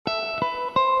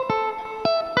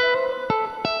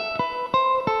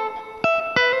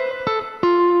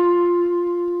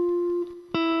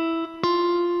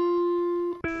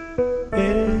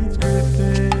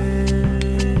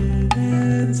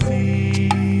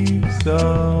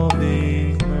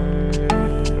solving murders.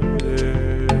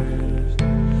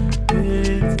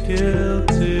 It's killed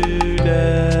to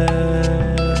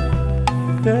death.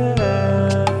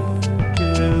 Death.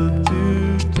 Killed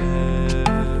to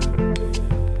death.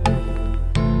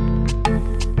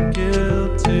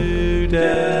 Killed to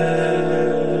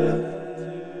death.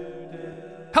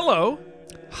 Hello,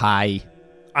 Hi.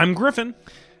 I'm Griffin,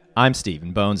 I'm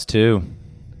Stephen Bones, too.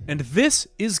 and this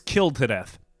is Killed to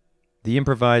Death. The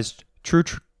improvised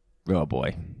oh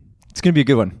boy. It's going to be a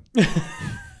good one.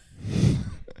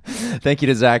 Thank you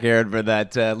to Zach Aaron for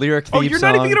that lyric theme Oh, you're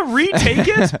song. not even going to retake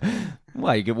it?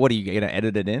 Why, what are you going to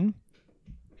edit it in?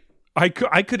 I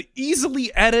could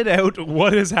easily edit out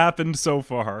what has happened so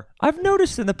far. I've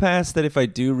noticed in the past that if I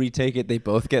do retake it, they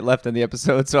both get left in the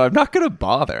episode, so I'm not going to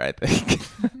bother, I think.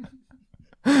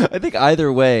 I think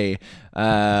either way,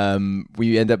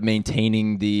 we end up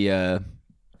maintaining the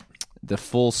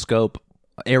full scope,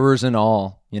 errors and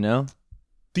all, you know?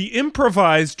 The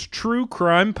improvised true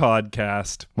crime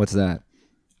podcast, What's that?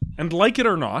 and like it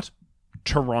or not,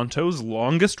 Toronto's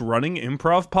longest running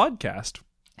improv podcast.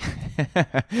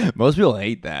 Most people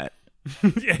hate that.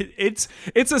 It's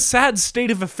a sad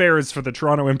state of affairs for the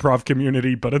Toronto improv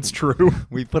community, but it's true.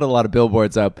 We put a lot of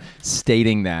billboards up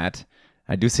stating that.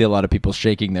 I do see a lot of people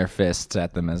shaking their fists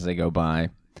at them as they go by.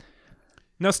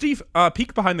 Now, Steve,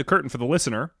 peek behind the curtain for the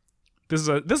listener. This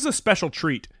is a special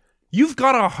treat. You've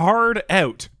got a hard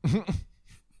out.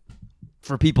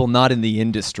 For people not in the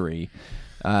industry,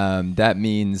 that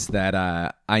means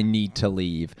that I need to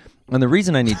leave. And the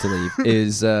reason I need to leave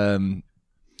is a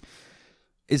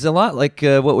lot like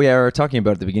what we are talking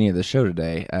about at the beginning of the show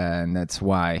today, and that's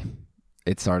why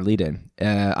it's our lead-in.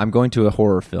 I'm going to a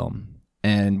horror film.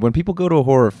 And when people go to a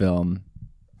horror film,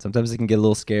 sometimes they can get a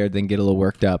little scared, then get a little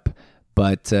worked up.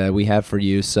 But we have for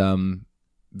you some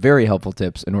very helpful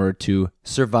tips in order to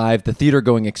survive the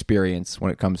theater-going experience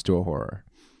when it comes to a horror.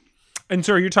 And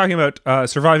so you're talking about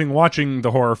surviving watching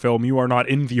the horror film. You are not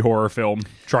in the horror film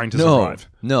trying to survive.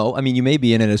 No, I mean, you may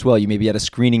be in it as well. You may be at a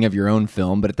screening of your own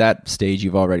film, but at that stage,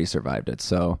 you've already survived it.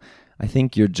 So I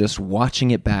think you're just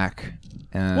watching it back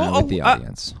with the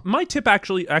audience. My tip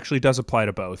actually does apply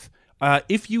to both.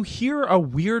 If you hear a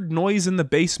weird noise in the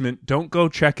basement, don't go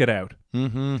check it out.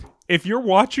 Mm-hmm. If you're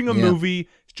watching a movie,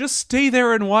 just stay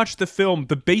there and watch the film.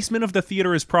 The basement of the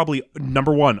theater is probably,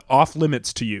 number one, off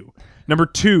limits to you. Number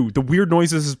two, the weird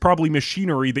noises is probably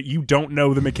machinery that you don't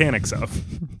know the mechanics of.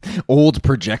 Old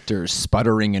projectors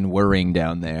sputtering and whirring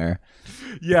down there.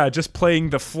 Yeah, just playing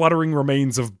the fluttering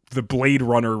remains of the Blade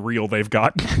Runner reel they've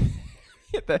got.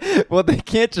 Well, they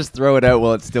can't just throw it out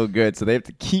while it's still good, so they have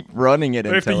to keep running it They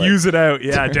have until to use it out,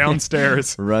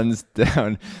 downstairs. runs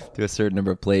down to a certain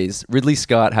number of plays. Ridley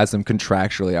Scott has them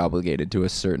contractually obligated to a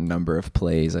certain number of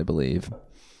plays, I believe.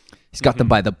 He's got them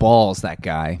by the balls, that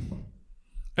guy.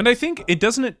 And I think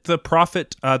the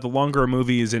profit, the longer a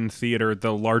movie is in theater,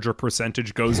 the larger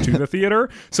percentage goes to the theater.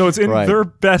 So it's in their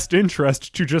best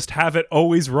interest to just have it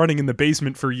always running in the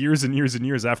basement for years and years and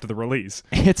years after the release.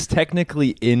 It's technically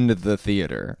in the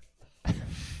theater.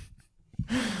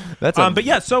 That's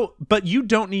but you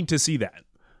don't need to see that.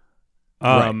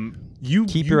 Right. You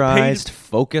keep your eyes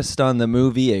focused on the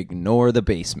movie, ignore the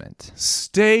basement.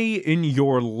 Stay in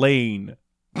your lane.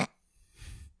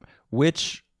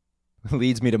 Which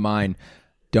leads me to mine.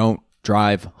 Don't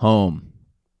drive home.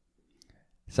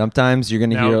 Sometimes you're going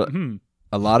to hear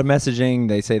a lot of messaging.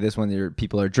 They say this when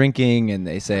people are drinking, and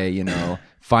they say,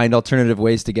 find alternative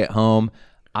ways to get home.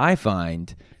 I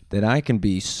find that I can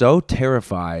be so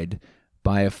terrified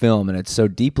by a film, and it's so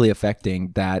deeply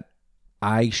affecting that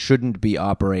I shouldn't be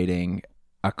operating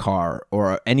a car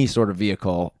or any sort of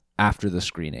vehicle after the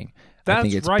screening. I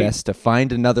think it's best to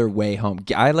find another way home.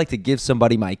 I like to give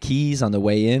somebody my keys on the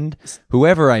way in.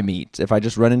 Whoever I meet, if I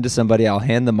just run into somebody, I'll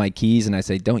hand them my keys and I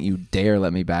say, don't you dare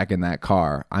let me back in that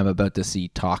car. I'm about to see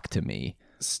Talk to Me.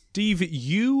 Steve,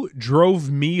 you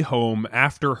drove me home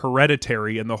after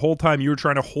Hereditary, and the whole time you were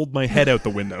trying to hold my head out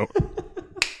the window.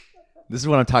 This is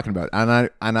what I'm talking about.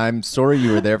 And I'm sorry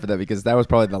you were there for that, because that was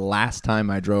probably the last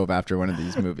time I drove after one of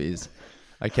these movies.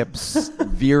 I kept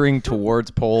veering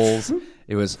towards poles.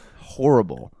 It was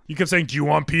horrible. You kept saying, do you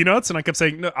want peanuts? And I kept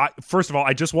saying, no, first of all,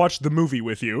 I just watched the movie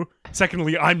with you.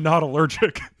 Secondly, I'm not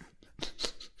allergic.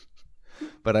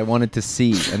 But I wanted to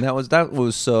see. And that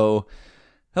was so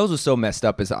messed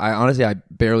up. I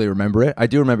barely remember it. I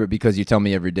do remember it because you tell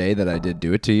me every day that I did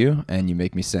do it to you, and you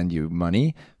make me send you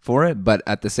money for it. But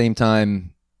at the same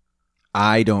time,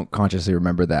 I don't consciously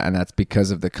remember that. And that's because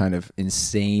of the kind of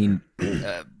insane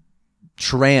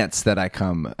trance that I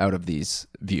come out of these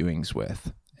viewings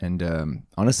with. And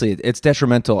honestly, it's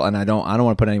detrimental, and I don't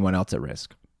want to put anyone else at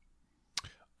risk.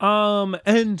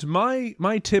 And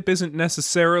my tip isn't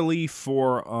necessarily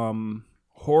for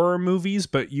horror movies,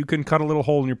 but you can cut a little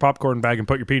hole in your popcorn bag and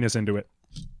put your penis into it.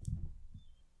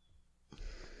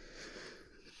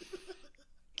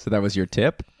 So that was your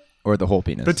tip, or the whole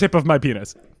penis? The tip of my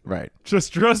penis. Right.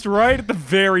 Just right at the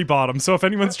very bottom. So if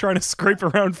anyone's trying to scrape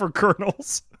around for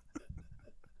kernels,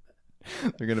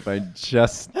 they're gonna find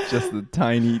just the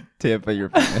tiny tip of your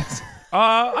penis.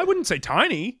 I wouldn't say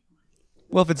tiny.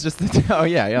 Well, if it's just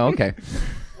yeah, okay.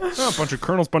 A bunch of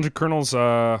kernels,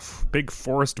 big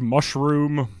forest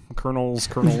mushroom, kernels.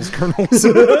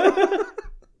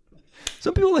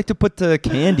 Some people like to put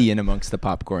candy in amongst the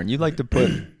popcorn. You like to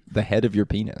put the head of your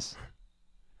penis.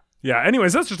 Yeah,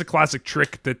 anyways, that's just a classic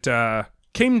trick that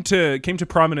came to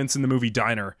prominence in the movie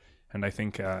Diner, and I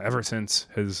think ever since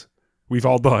we've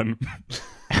all done.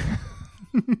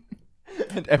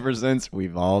 And ever since,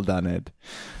 we've all done it.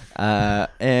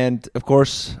 And, of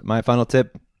course, my final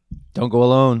tip, don't go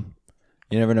alone.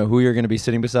 You never know who you're going to be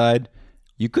sitting beside.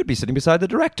 You could be sitting beside the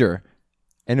director.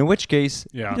 And in which case,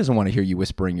 he doesn't want to hear you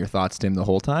whispering your thoughts to him the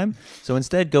whole time. So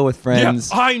instead, go with friends.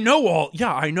 Yeah, I know.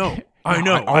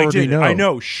 I did. I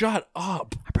know. Shut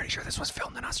up. I'm pretty sure this was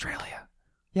filmed in Australia.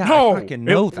 Yeah, no, I fucking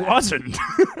know it that. wasn't.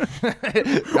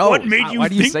 No, what made you why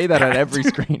do you think say that at every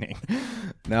screening?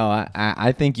 No,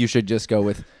 I think you should just go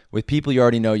with people you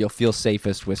already know. You'll feel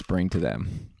safest whispering to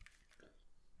them.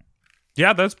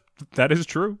 Yeah, that is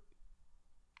true.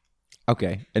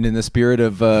 Okay, and in the spirit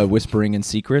of whispering in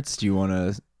secrets, do you want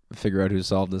to figure out who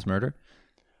solved this murder?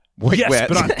 Yes,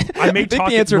 but I may I think talk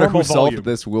the answer at to normal who volume. solved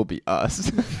this will be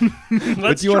us.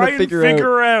 Let's try and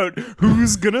figure out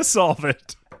who's gonna solve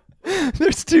it.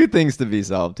 There's two things to be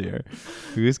solved here: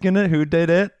 who did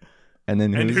it, and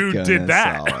then who did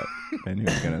that, solve it, and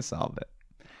who's gonna solve it.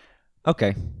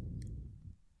 Okay.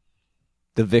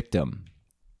 The victim,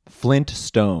 Flint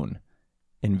Stone,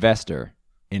 investor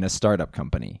in a startup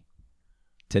company.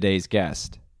 Today's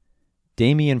guest,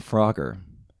 Damien Frogger,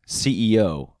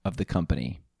 CEO of the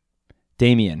company.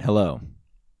 Damien, hello.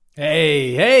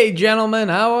 Hey, gentlemen,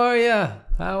 how are you?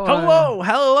 Hello.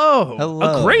 Hello.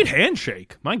 A great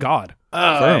handshake. My God.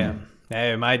 Firm.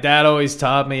 Hey, my dad always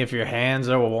taught me if your hands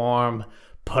are warm,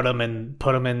 put them in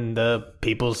the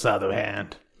people's other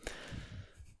hand.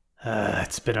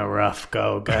 It's been a rough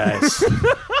go, guys.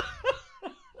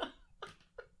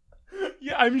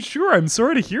 Yeah, I'm sure. I'm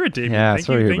sorry to hear it, Damien. Yeah, thank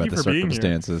sorry you, to hear thank about you the for being here.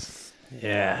 circumstances.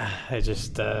 Yeah, I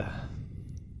just,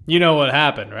 you know what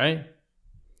happened, right?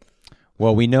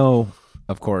 Well, we know,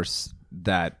 of course,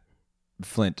 that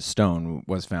Flint Stone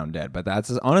was found dead, but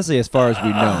that's honestly as far as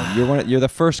we've known. You're the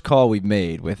first call we've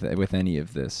made with any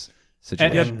of this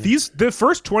situation. Yeah, the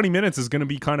first 20 minutes is going to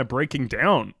be kind of breaking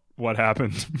down what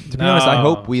happened. To be honest, I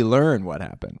hope we learn what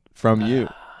happened from you.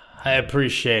 I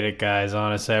appreciate it, guys.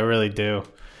 Honestly, I really do.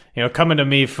 You know, coming to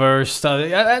me first,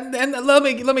 and let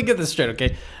me get this straight,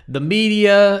 okay? The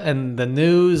media and the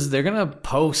news, they're gonna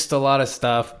post a lot of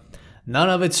stuff. None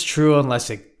of it's true unless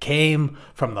it came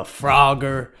from the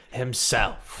Frogger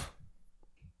himself.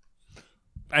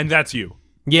 And that's you.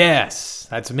 Yes,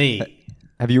 that's me.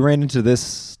 Have you ran into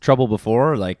this trouble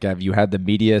before? Like, have you had the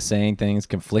media saying things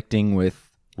conflicting with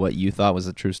what you thought was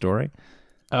a true story?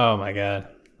 Oh my god!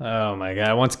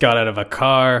 I once got out of a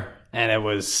car, and it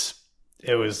was,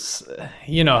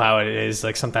 you know how it is.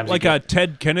 Like sometimes, like a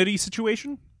Ted Kennedy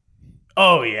situation.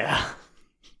 Oh yeah,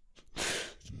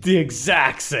 the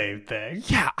exact same thing.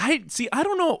 Yeah, I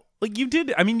don't know. Like you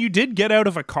did get out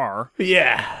of a car.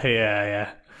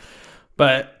 Yeah.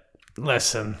 But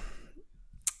listen,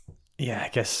 yeah, I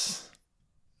guess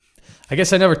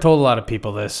I never told a lot of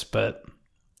people this, but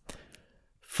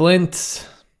Flint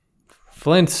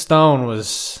Stone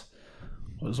was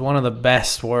one of the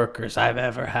best workers I've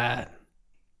ever had.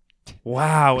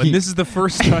 Wow, and this is the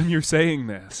first time you're saying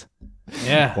this.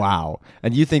 Yeah. Wow.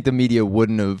 And you think the media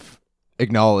wouldn't have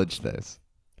acknowledged this?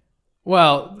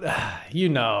 Well, you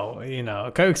know.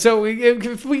 Okay, so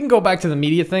if we can go back to the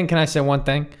media thing, can I say one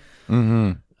thing?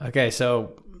 Mm-hmm. Okay,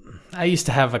 so I used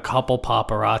to have a couple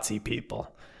paparazzi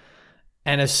people.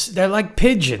 And they're like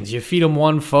pigeons. You feed them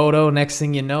one photo, next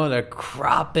thing you know, they're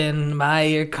cropping by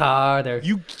your car.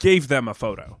 You gave them a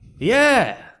photo.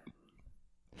 Yeah.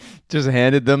 Just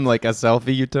handed them like a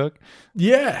selfie you took?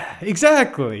 Yeah,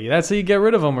 exactly. That's how you get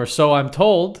rid of them, or so I'm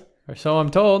told.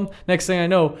 Next thing I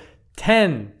know,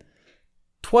 10,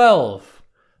 12,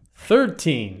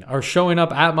 13 are showing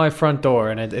up at my front door,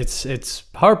 and it's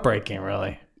heartbreaking,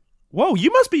 really. Whoa,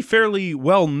 you must be fairly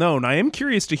well known. I am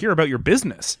curious to hear about your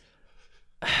business.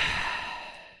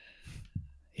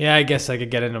 Yeah, I guess I could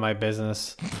get into my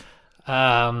business.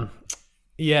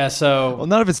 Yeah, so... Well,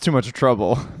 none of it's too much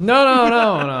trouble.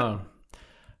 No.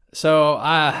 So,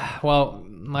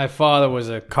 my father was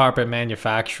a carpet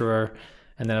manufacturer,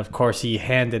 and then of course he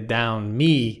handed down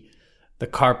me the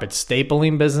carpet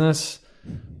stapling business.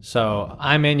 So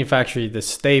I manufacture the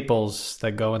staples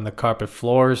that go in the carpet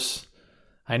floors.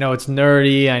 I know it's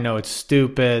nerdy. I know it's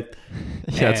stupid.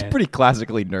 Yeah, it's pretty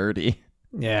classically nerdy.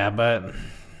 Yeah, but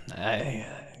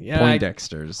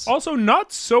Poindexters. Also,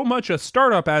 not so much a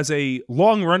startup as a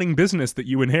long-running business that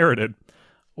you inherited.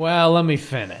 Well, let me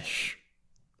finish.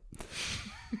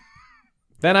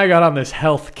 Then I got on this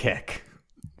health kick.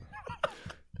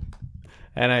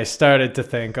 And I started to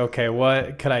think, okay,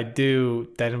 what could I do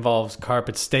that involves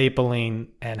carpet stapling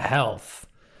and health?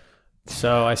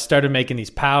 So I started making these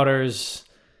powders.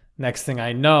 Next thing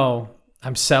I know,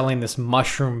 I'm selling this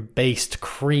mushroom-based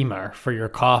creamer for your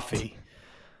coffee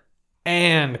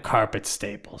and carpet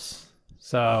staples.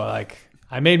 So,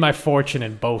 I made my fortune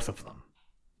in both of them.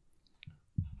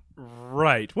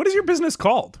 Right. What is your business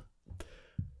called?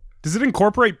 Does it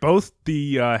incorporate both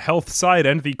the health side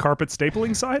and the carpet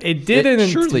stapling side? It didn't. It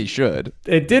surely should.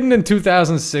 It didn't in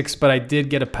 2006, but I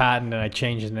did get a patent and I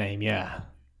changed the name. Yeah.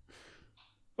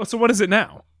 Oh, so what is it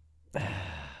now?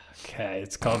 Okay,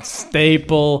 it's called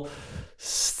stapling,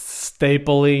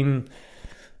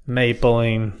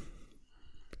 mapling,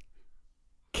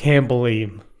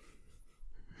 Campbelline.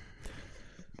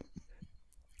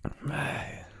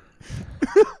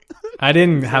 I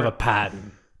didn't have a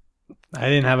patent.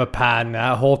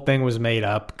 That whole thing was made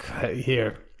up.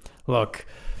 Here, look.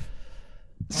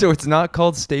 So it's not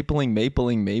called stapling,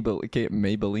 mapling,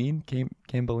 Maybelline?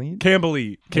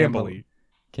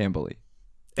 Campbelly.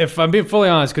 If I'm being fully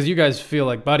honest, because you guys feel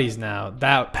like buddies now,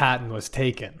 that patent was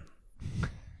taken.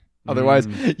 Otherwise,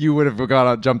 you would have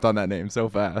jumped on that name so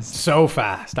fast. So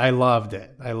fast. I loved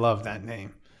it. I love that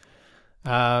name.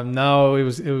 No, it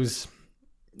was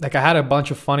like I had a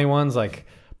bunch of funny ones like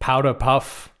Powder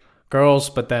Puff Girls,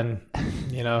 but then,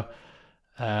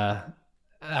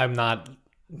 I'm not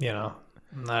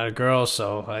a girl,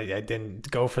 so I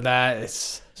didn't go for that.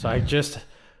 So I just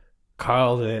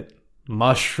called it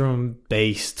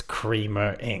Mushroom-Based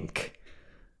Creamer Ink.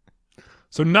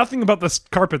 So nothing about the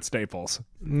carpet staples.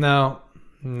 No.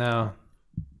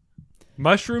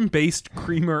 Mushroom-based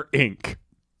creamer ink.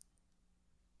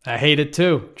 I hate it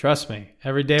too. Trust me.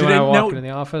 Every day when I walk into the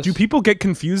office. Do people get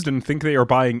confused and think they are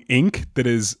buying ink that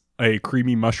is a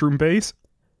creamy mushroom base?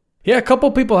 Yeah, a couple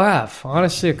people have.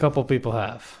 Honestly, a couple people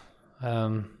have.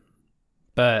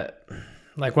 But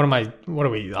like, what are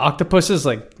we, octopuses?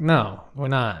 Like, no, we're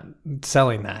not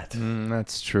selling that.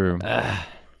 That's true.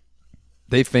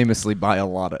 They famously buy a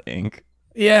lot of ink.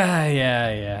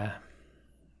 Yeah.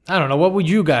 I don't know. What would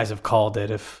you guys have called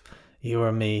it if you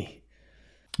were me?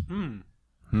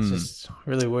 Just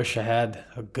really wish I had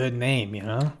a good name,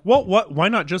 Well, why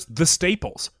not just the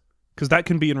staples? Because that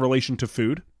can be in relation to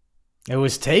food. It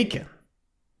was taken.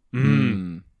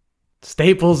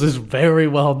 Staples is very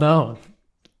well known.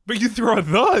 But you throw a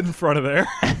 "the" in front of there.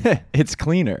 It's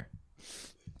cleaner.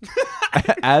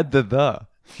 Add the.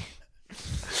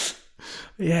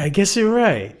 Yeah, I guess you're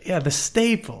right. Yeah, the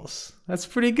staples. That's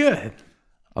pretty good.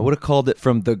 I would have called it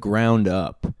from the ground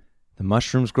up. The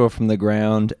mushrooms grow from the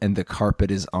ground, and the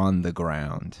carpet is on the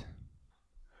ground.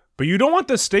 But you don't want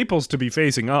the staples to be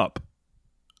facing up.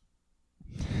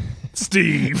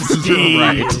 Steve.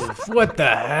 Right. What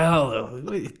the hell?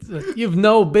 You've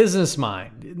no business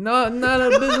mind. Not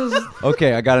a business.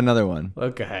 Okay, I got another one.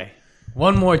 Okay.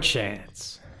 One more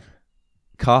chance.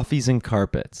 Coffees and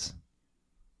carpets.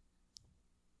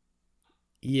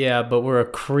 Yeah, but we're a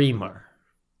creamer.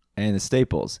 And the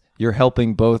staples. You're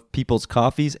helping both people's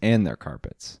coffees and their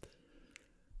carpets.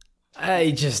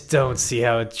 I just don't see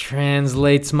how it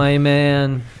translates, my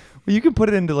man. Well, you can put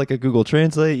it into like a Google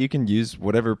Translate. You can use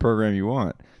whatever program you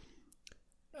want.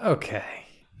 Okay.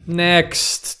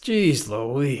 Next. Jeez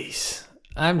Louise.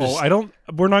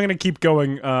 We're not going to keep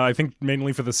going, I think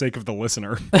mainly for the sake of the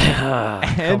listener.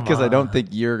 And because I don't think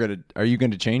are you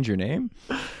going to change your name?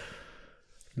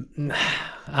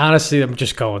 Honestly, I'm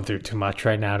just going through too much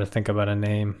right now to think about a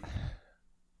name.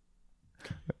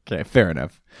 Okay, fair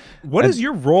enough. What is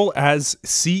your role as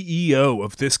CEO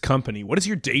of this company? What does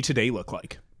your day-to-day look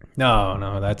like? No,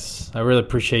 I really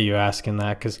appreciate you asking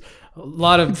that, because a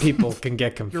lot of people can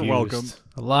get confused. You're welcome.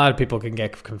 A lot of people can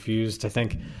get confused. I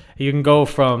think you can go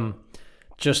from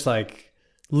just like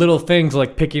little things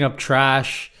like picking up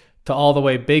trash to all the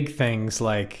way big things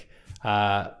like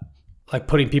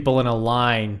putting people in a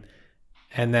line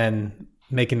and then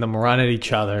making them run at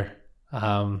each other.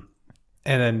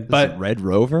 But Red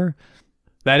Rover?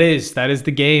 That is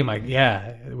the game.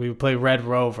 We play Red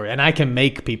Rover, and I can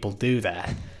make people do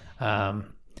that.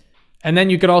 And then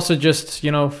you could also just,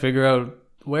 figure out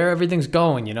where everything's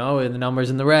going, the numbers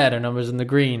in the red or numbers in the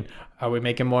green. Are we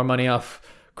making more money off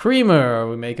creamer? Are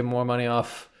we making more money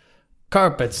off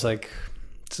carpets? Like,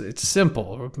 it's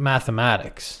simple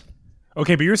mathematics.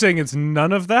 Okay, but you're saying it's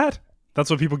none of that?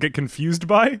 That's what people get confused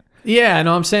by? Yeah,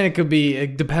 no, I'm saying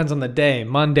it depends on the day.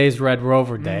 Monday's Red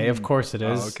Rover Day. Of course it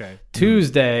is. Oh, okay.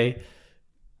 Tuesday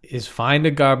is find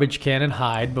a garbage can and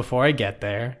hide before I get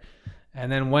there. And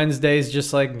then Wednesday's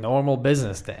just like normal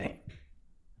business day.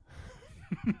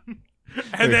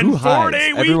 And then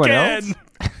 4-day weekend.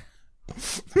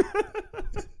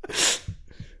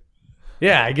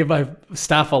 Yeah, I give my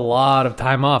staff a lot of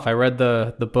time off. I read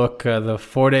the book, The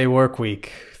 4-Day Work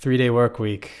Week, 3-Day Work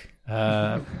Week,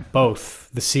 both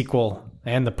the sequel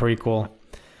and the prequel.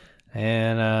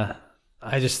 And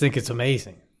I just think it's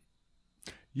amazing.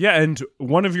 Yeah, and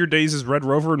one of your days is Red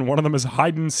Rover and one of them is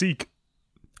hide and seek.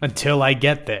 Until I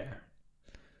get there.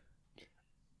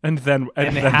 And then what?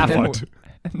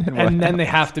 And then they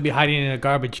have to be hiding in a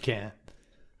garbage can.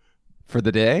 For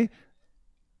the day?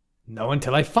 No,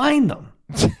 until I find them.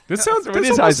 This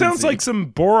almost sounds like some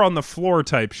bore on the floor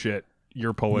type shit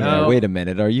you're pulling. No. Wait a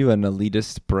minute. Are you an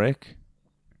elitist prick?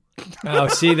 Oh,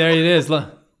 see, there it is.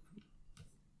 Look.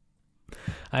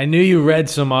 I knew you read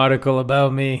some article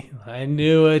about me. I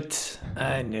knew it.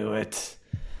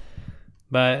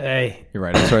 But hey. You're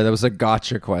right. I'm sorry. That was a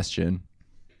gotcha question.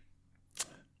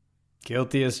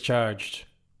 Guilty as charged.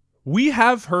 We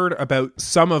have heard about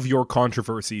some of your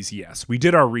controversies, yes. We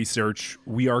did our research.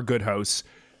 We are good hosts.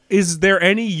 Is there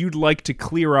any you'd like to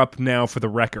clear up now for the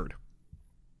record?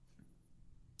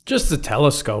 Just the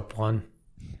telescope one.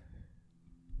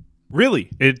 Really?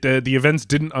 The events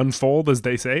didn't unfold as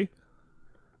they say?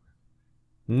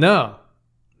 No,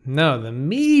 the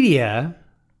media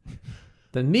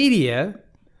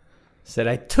said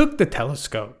I took the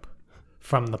telescope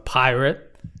from the pirate.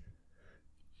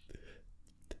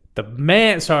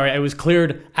 It was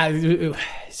cleared.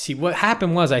 See, what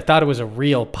happened was I thought it was a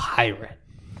real pirate.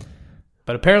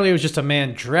 But apparently it was just a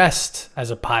man dressed as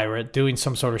a pirate doing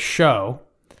some sort of show.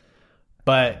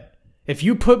 But if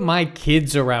you put my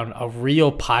kids around a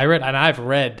real pirate, and I've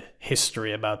read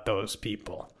history about those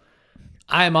people,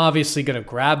 I'm obviously going to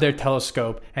grab their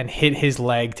telescope and hit his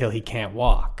leg till he can't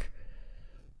walk.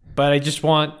 But I just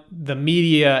want the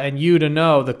media and you to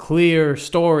know the clear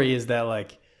story is that,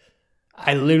 like,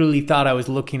 I literally thought I was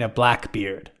looking at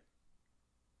Blackbeard.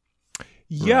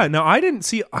 Yeah, Right. now I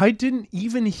didn't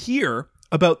even hear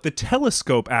about the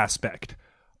telescope aspect.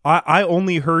 I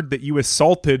only heard that you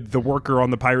assaulted the worker on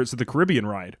the Pirates of the Caribbean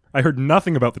ride. I heard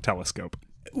nothing about the telescope.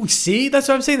 See, that's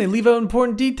what I'm saying. They leave out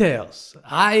important details.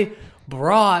 I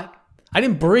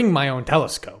didn't bring my own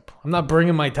telescope. I'm not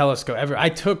bringing my telescope ever. I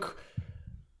took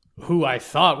who I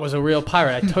thought was a real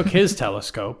pirate. I took his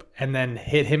telescope and then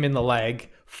hit him in the leg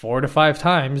 4 to 5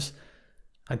 times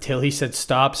until he said,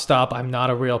 stop, I'm not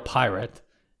a real pirate.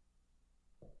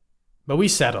 But we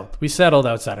settled. We settled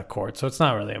outside of court, so it's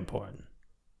not really important.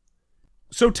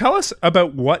 So tell us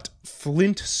about what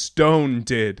Flint Stone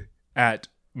did at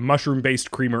Mushroom Based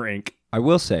Creamer Inc. I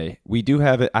will say, we do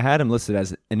have it. I had him listed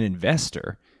as an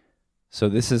investor. So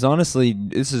this is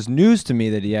news to me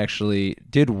that he actually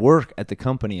did work at the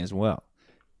company as well.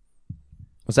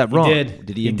 Was that wrong?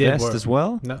 Did he invest as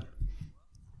well? No.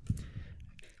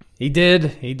 He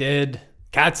did.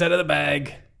 Cat's out of the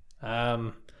bag.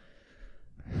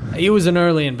 He was an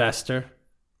early investor.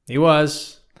 He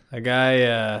was a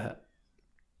guy.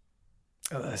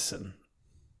 Listen,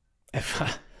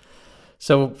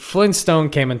 so Flintstone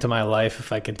came into my life.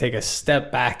 If I can take a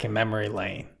step back in memory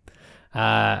lane,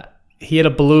 he had a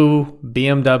blue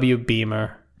BMW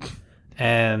Beamer,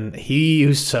 and he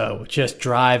used to just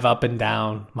drive up and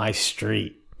down my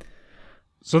street.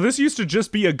 So this used to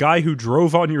just be a guy who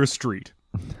drove on your street.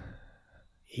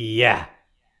 Yeah.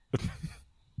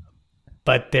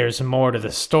 But there's more to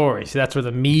the story. See, that's where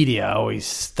the media always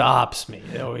stops me.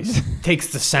 It always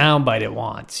takes the soundbite it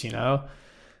wants,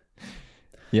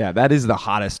 Yeah, that is the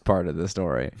hottest part of the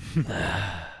story.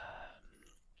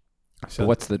 So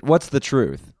what's the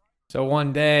truth? So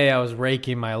one day I was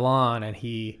raking my lawn and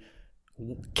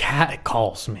cat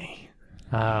calls me.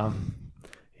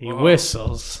 He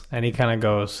whistles and he kind of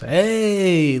goes,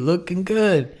 "Hey, looking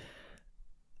good."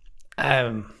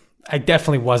 I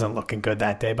definitely wasn't looking good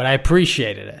that day, but I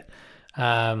appreciated it.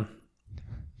 And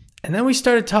then we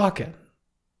started talking.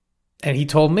 And he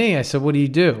told me, I said, "What do you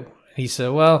do?" And he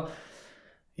said, "Well,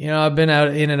 I've been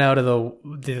in and out of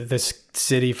this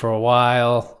city for a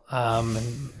while.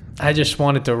 And I just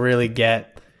wanted to really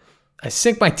I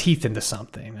sink my teeth into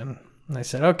something." And I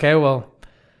said, "Okay, well,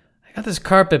 I got this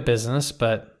carpet business,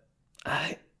 but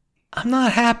I'm I'm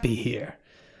not happy here.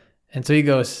 And so he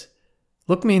goes,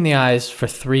 look me in the eyes for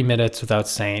 3 minutes without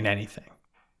saying anything.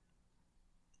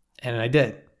 And I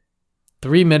did.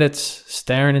 3 minutes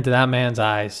staring into that man's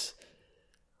eyes.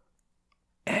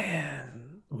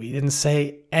 And we didn't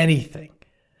say anything.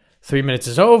 3 minutes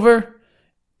is over.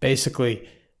 Basically,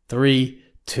 3,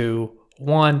 2,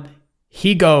 1.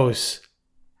 He goes,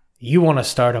 you want to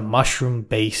start a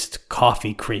mushroom-based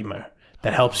coffee creamer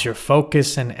that helps your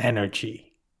focus and energy.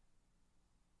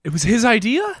 It was his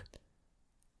idea?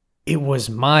 It was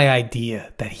my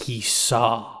idea that he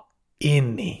saw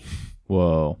in me.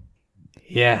 Whoa.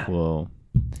 Yeah. Whoa.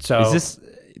 So is this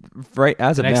right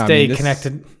as the of next now? day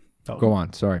connected. Oh. Go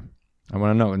on. Sorry. I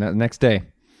want to know. Next day.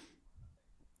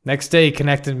 Next day he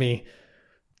connected me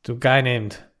to a guy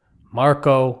named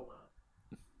Marco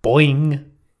Boing.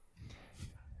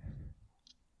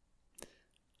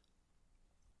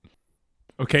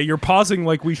 Okay, you're pausing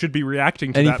like we should be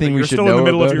reacting to Anything that, but we you're should still in the know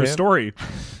middle of about your him? story.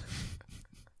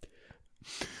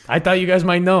 I thought you guys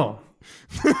might know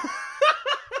him.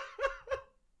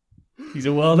 He's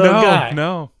a well-known guy.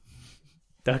 No.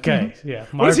 Okay, yeah.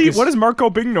 What is Marco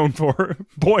Bing known for?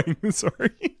 Boing,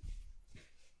 sorry.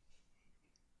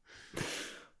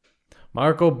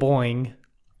 Marco Boing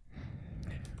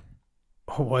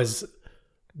was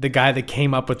the guy that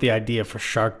came up with the idea for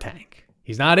Shark Tank.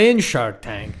 He's not in Shark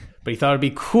Tank, but he thought it'd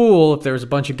be cool if there was a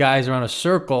bunch of guys around a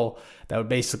circle that would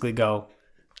basically go,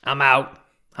 I'm out,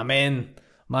 I'm in,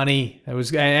 money. It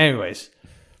was, anyways.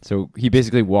 So he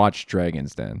basically watched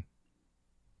Dragon's Den.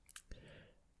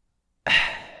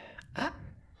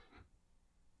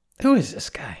 Who is this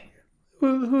guy?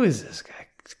 Who is this guy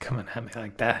coming at me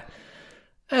like that?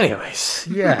 Anyways,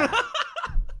 yeah.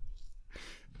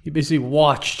 He basically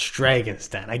watched Dragon's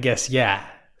Den, I guess, yeah.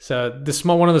 So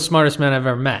one of the smartest men I've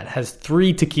ever met has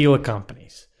 3 tequila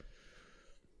companies.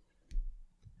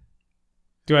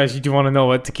 Do you want to know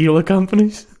what tequila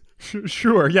companies?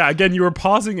 Sure, yeah. Again, you were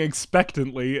pausing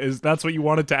expectantly. That's what you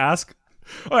wanted to ask?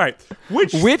 All right.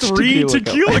 Which 3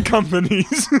 tequila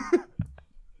companies?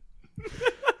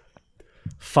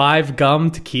 5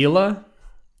 Gum Tequila,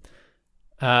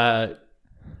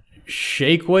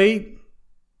 Shake Weight,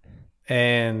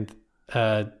 and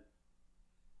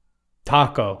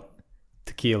Taco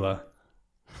Tequila.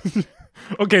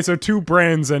 Okay, so 2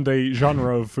 brands and a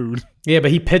genre of food. Yeah,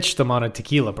 but he pitched them on a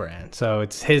tequila brand, so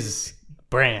it's his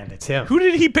brand. It's him. Who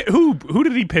did he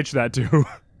pitch that to?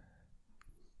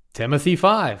 Timothy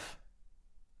 5.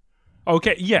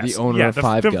 Okay, yes. The owner of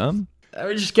 5 Gum?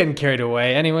 We're just getting carried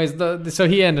away. Anyways, so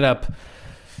he ended up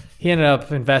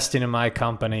investing in my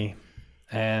company,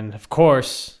 and of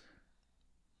course,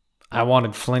 I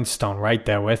wanted Flintstone right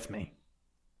there with me.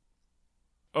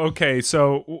 Okay,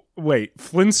 so wait,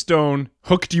 Flintstone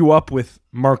hooked you up with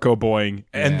Marco Boing,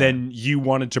 and then you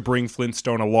wanted to bring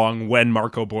Flintstone along when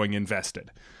Marco Boing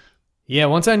invested. Yeah,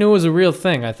 once I knew it was a real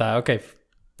thing, I thought, okay,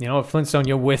 you know what, Flintstone,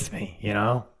 you're with me, you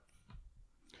know?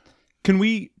 Can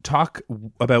we talk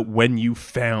about when you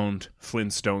found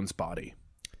Flintstone's body?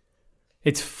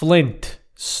 It's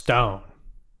Flintstone.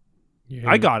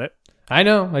 I got it. I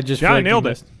know. I nailed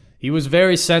it. He was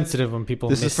very sensitive when people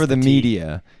This is missed for the T.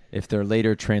 media. If they're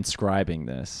later transcribing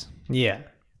this, Yeah.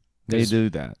 they do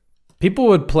that. People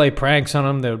would play pranks on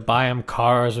him. They would buy him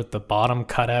cars with the bottom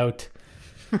cut out.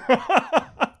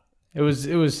 It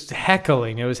was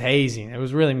heckling. It was hazing. It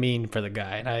was really mean for the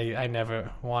guy. And I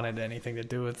never wanted anything to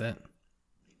do with it.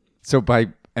 So by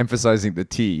emphasizing the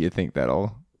T, you think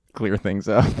that'll clear things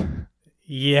up?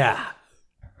 Yeah.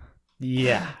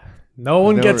 Yeah. No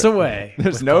one gets away.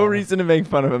 There's no reason to make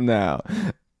fun of him now.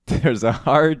 There's a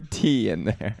hard T in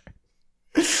there.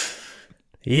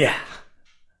 Yeah.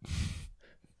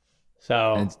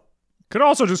 So could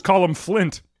also just call him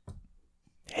Flint.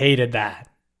 hated that.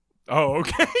 Oh,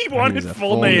 okay. He wanted was a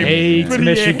full full name. name. Hates but he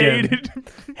Michigan. hated-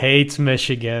 Hates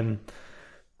Michigan.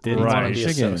 Didn't want to Right. be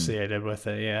Michigan. associated with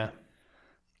it, yeah.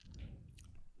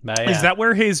 But, Is that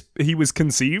where he was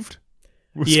conceived?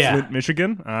 Was Yeah. Flint,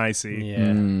 Michigan? I see. Yeah.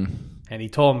 Mm. And he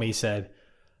told me, he said,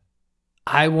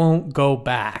 I won't go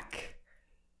back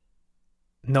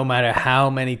no matter how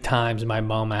many times my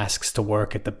mom asks to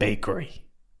work at the bakery.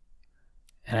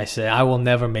 And I said, I will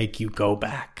never make you go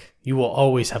back. You will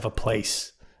always have a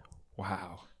place.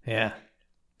 Wow. Yeah.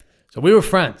 So we were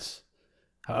friends.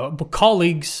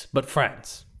 Colleagues, but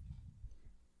friends.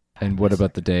 And what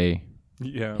about the day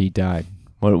Yeah. he died?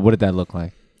 What did that look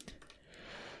like?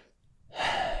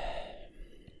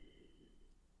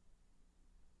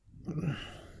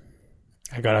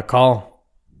 I got a call.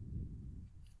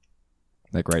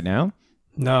 Like right now?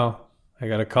 No, I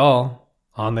got a call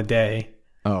on the day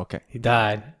Oh, okay. he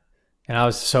died.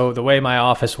 And so the way my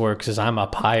office works is I'm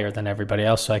up higher than everybody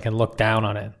else, so I can look down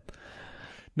on it.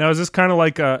 Now, is this kind of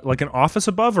like an office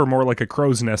above or more like a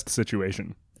crow's nest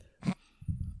situation?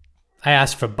 I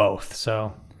asked for both,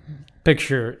 so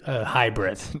picture a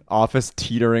hybrid. Office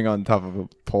teetering on top of a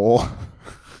pole.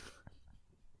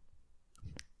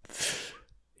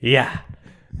 Yeah.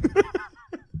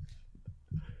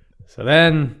 So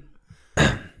then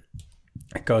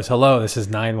it goes, hello, this is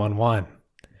 911.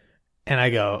 And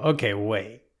I go, okay,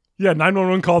 wait. Yeah,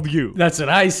 911 called you. That's what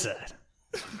I said.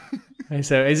 I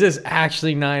said, is this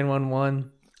actually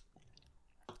 911?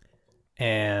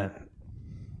 And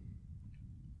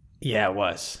yeah, it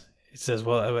was. It says,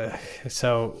 well,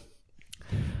 so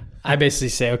I basically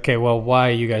say, okay, well, why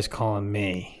are you guys calling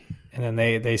me? And then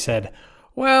they said,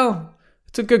 well,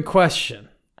 it's a good question.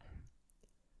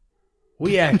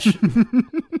 We actually...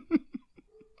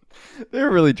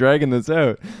 They're really dragging this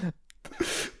out.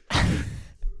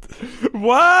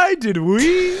 Why did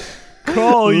we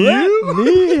call you? Let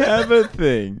me have a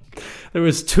thing. There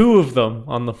was two of them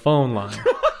on the phone line.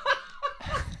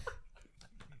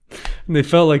 And they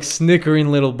felt like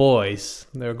snickering little boys.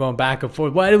 They were going back and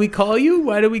forth. Why do we call you?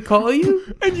 Why do we call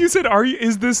you? And you said,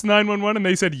 is this 911? And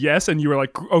they said yes. And you were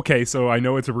like, okay, so I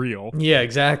know it's real. Yeah,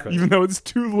 exactly. Even though it's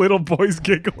two little boys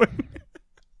giggling.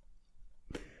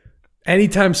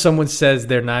 Anytime someone says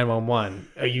they're 911,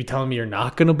 are you telling me you're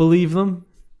not going to believe them?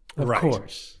 Of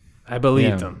course. I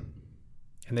believed them.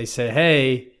 And they said,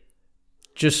 hey,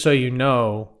 just so you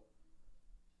know,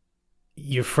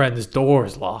 your friend's door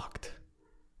is locked.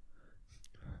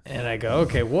 And I go,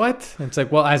 okay, what? And it's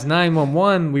like, well, as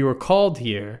 911, we were called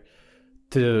here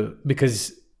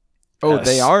because... Oh,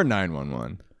 they are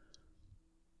 911.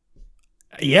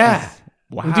 Yeah.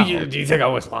 Wow. Do you think I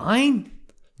was lying?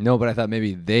 No, but I thought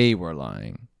maybe they were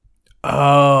lying.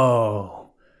 Oh.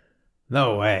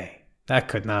 No way. That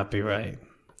could not be right.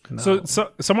 No.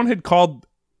 So someone had called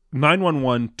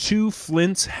 911 to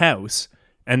Flint's house,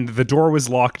 and the door was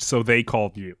locked, so they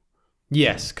called you.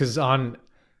 Yes, because on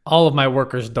all of my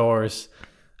workers' doors,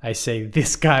 I say,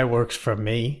 this guy works for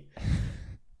me,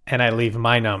 and I leave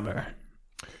my number.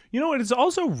 You know, it is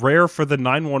also rare for the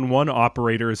 911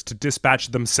 operators to dispatch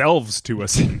themselves to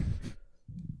us.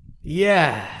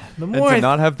 Yeah. The And more to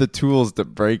not have the tools to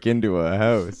break into a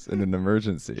house in an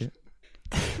emergency.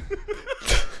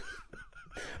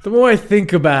 The more I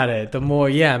think about it, the more,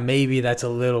 yeah, maybe that's a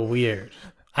little weird.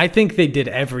 I think they did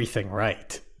everything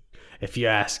right, if you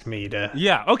ask me to.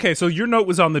 Yeah, okay, so your note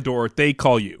was on the door. They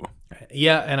call you.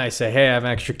 Yeah, and I say, hey, I have an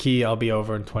extra key. I'll be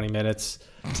over in 20 minutes.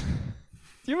 Do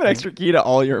you have an extra key to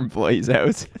all your employees'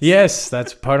 houses? Yes,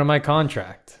 that's part of my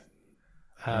contract.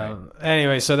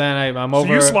 Anyway, so then I'm over.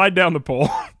 So you slide down the pole.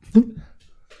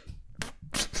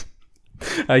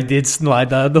 I did slide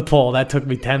down the pole. That took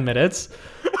me 10 minutes.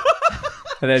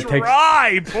 And then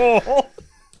pole.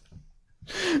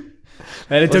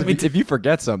 And it took me. If you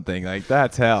forget something, like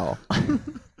that's hell.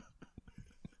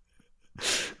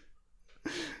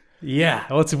 Yeah,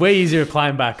 well, it's way easier to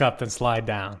climb back up than slide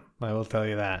down. I will tell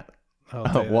you that.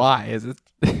 Why is it?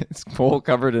 It's pole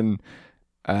covered in.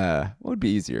 What would be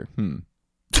easier?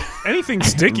 Anything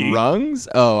sticky. Rungs?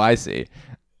 Oh, I see.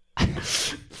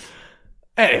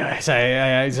 Anyways,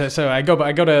 I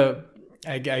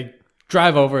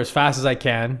drive over as fast as I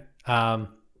can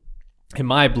in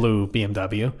my blue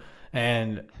BMW,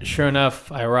 and sure enough,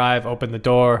 I arrive, open the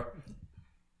door.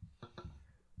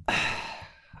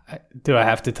 Do I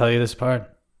have to tell you this part?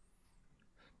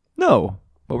 No.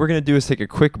 What we're going to do is take a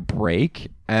quick break,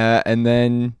 and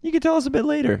then you can tell us a bit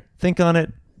later. Think on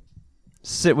it,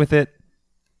 sit with it,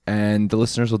 and the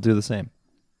listeners will do the same.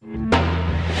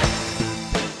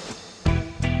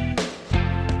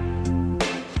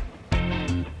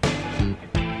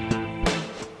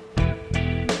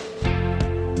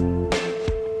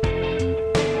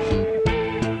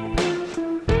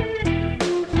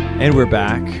 And we're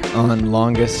back on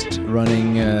longest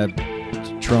running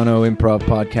Toronto improv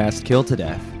podcast, Kill to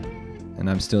Death. And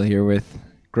I'm still here with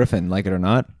Griffin, like it or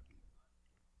not.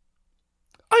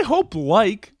 I hope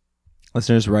like.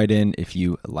 Listeners, write in if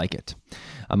you like it.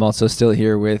 I'm also still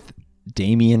here with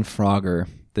Damian Frogger,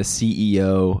 the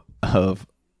CEO of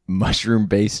Mushroom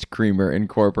Based Creamer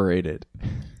Incorporated.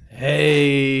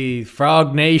 Hey,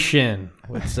 Frog Nation.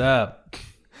 What's up?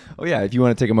 Oh, yeah. If you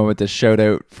want to take a moment to shout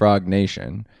out Frog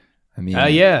Nation. I mean,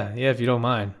 yeah, if you don't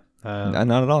mind. Not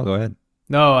at all. Go ahead.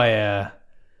 No,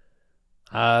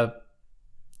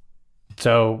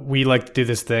 so we like to do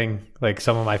this thing, like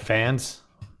some of my fans.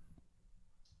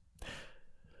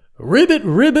 Ribbit,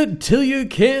 ribbit, till you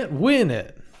can't win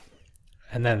it.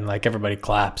 And then, like, everybody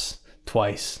claps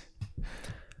twice.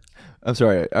 I'm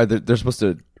sorry. They're supposed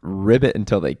to ribbit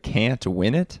until they can't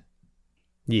win it?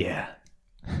 Yeah.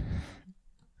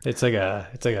 It's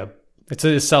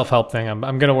a self-help thing. I'm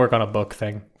going to work on a book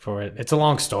thing for it. It's a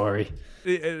long story.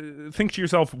 Think to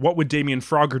yourself, what would Damien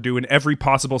Frogger do in every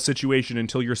possible situation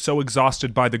until you're so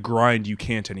exhausted by the grind you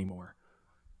can't anymore?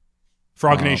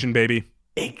 Frog Nation, baby.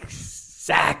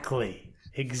 Exactly.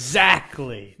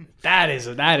 That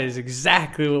is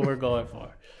exactly what we're going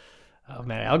for. Oh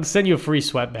man, I'll send you a free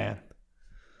sweatband.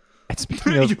 And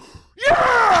speaking of,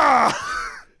 Yeah!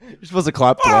 you're supposed to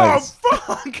clap twice. Oh,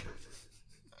 fuck!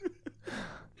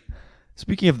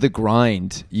 Speaking of the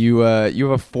grind, you have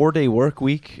a 4-day work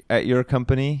week at your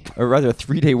company, or rather a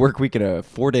 3-day work week and a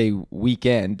 4-day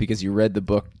weekend because you read the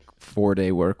book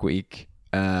 4-Day Work Week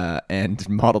and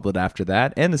modeled it after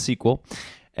that and the sequel.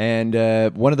 And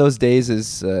one of those days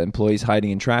is employees hiding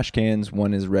in trash cans.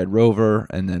 One is Red Rover,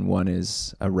 and then one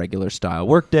is a regular style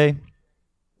work day.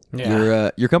 Yeah.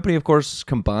 Your company, of course,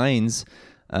 combines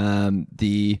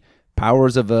the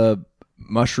powers of a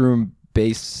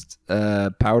mushroom-based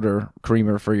powder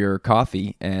creamer for your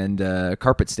coffee and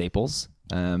carpet staples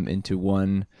into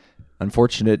one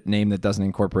unfortunate name that doesn't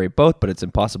incorporate both, but it's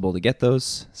impossible to get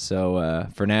those. So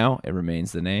for now, it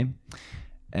remains the name.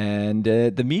 And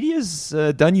the media's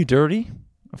done you dirty,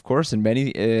 of course, in many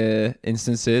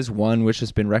instances, one which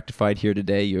has been rectified here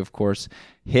today. You, of course,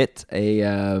 hit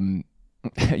a...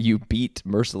 you beat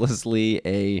mercilessly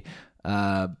a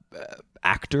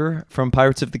actor from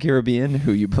Pirates of the Caribbean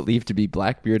who you believe to be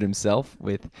Blackbeard himself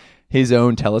with his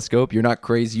own telescope. You're not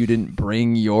crazy. You didn't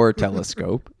bring your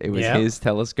telescope. It was his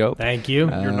telescope. Thank you.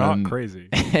 You're not crazy.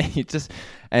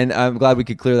 And I'm glad we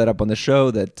could clear that up on the show,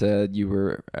 that you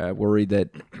were worried that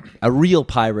a real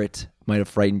pirate might have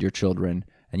frightened your children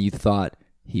and you thought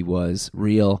he was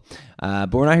real.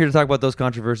 But we're not here to talk about those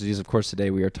controversies. Of course, today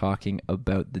we are talking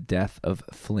about the death of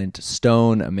Flint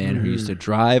Stone, a man who used to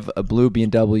drive a blue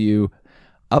BMW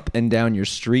up and down your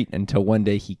street until one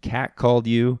day he catcalled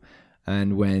you.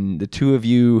 And when the two of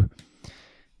you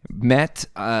met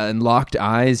and locked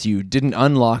eyes, you didn't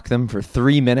unlock them for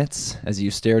 3 minutes as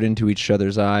you stared into each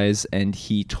other's eyes, and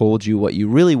he told you what you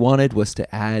really wanted was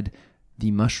to add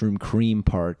the mushroom cream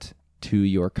part to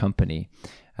your company.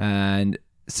 And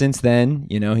since then,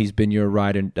 he's been your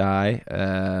ride and die,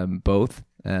 both,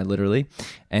 literally.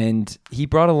 And he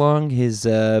brought along his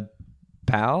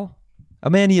pal, a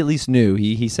man he at least knew.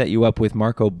 He set you up with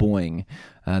Marco Boing,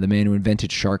 the man who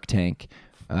invented Shark Tank,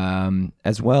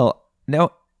 as well.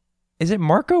 Now, is it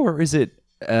Marco or is it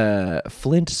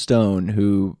Flint Stone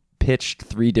who pitched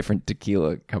 3 different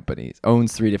tequila companies,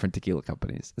 owns 3 different tequila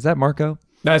companies? Is that Marco?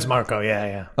 That's Marco,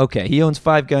 yeah. Okay, he owns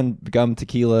 5 Gum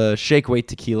Tequila, Shake Weight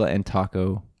Tequila, and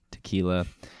Taco Tequila.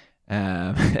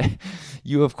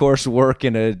 You, of course, work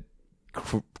in a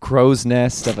crow's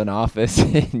nest of an office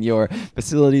in your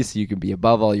facility so you can be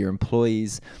above all your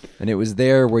employees. And it was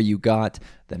there where you got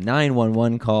the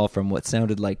 911 call from what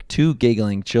sounded like 2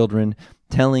 giggling children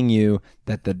telling you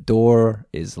that the door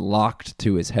is locked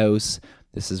to his house.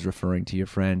 This is referring to your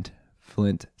friend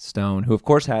Flint Stone, who, of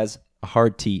course, has a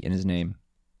hard T in his name,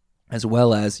 as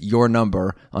well as your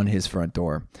number on his front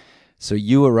door. So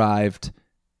you arrived,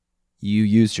 you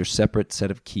used your separate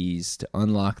set of keys to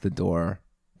unlock the door,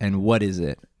 and what is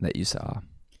it that you saw?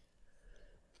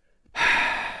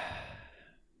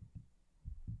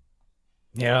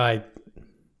 I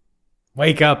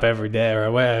wake up every day,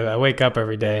 or I wake up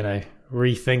every day and I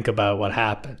rethink about what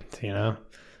happened,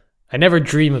 I never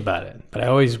dream about it, but I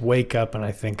always wake up and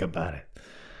I think about it.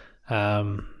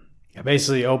 I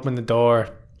basically opened the door,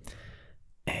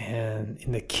 and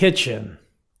in the kitchen,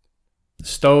 the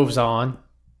stove's on,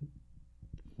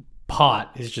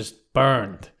 pot is just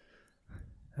burned.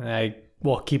 And I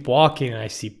keep walking and I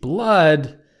see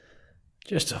blood,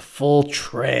 just a full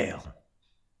trail.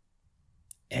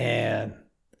 And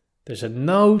there's a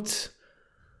note.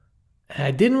 And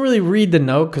I didn't really read the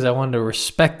note because I wanted to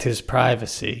respect his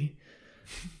privacy.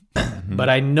 But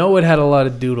I know it had a lot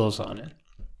of doodles on it.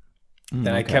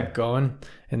 Then I kept going.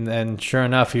 And then sure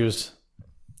enough, he was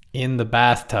in the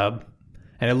bathtub.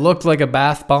 And it looked like a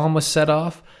bath bomb was set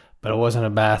off, but it wasn't a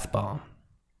bath bomb.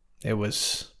 It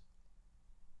was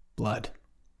blood.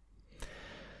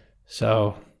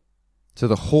 So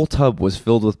the whole tub was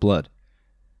filled with blood.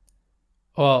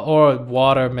 Well, or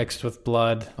water mixed with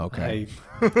blood. Okay.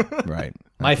 Right.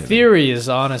 My theory is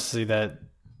honestly that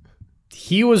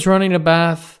he was running a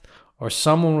bath or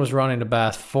someone was running a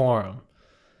bath for him.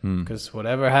 Because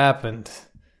whatever happened,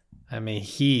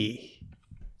 he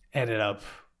ended up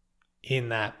in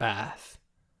that bath.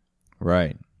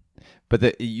 Right.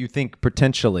 But you think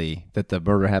potentially that the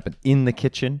murder happened in the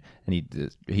kitchen, and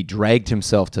he dragged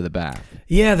himself to the bath.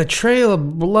 Yeah, the trail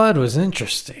of blood was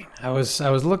interesting. I was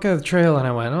looking at the trail and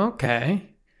I went, okay,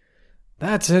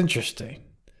 that's interesting.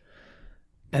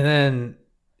 And then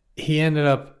he ended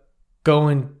up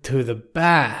going to the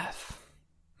bath.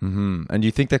 Mm-hmm. And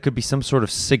you think that could be some sort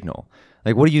of signal?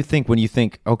 Like, what do you think when you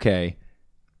think, okay,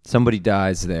 somebody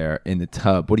dies there in the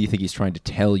tub? What do you think he's trying to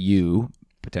tell you,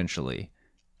 potentially,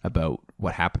 about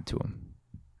what happened to him?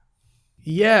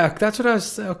 Yeah, that's what I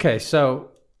was... Okay,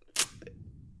 so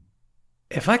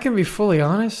if I can be fully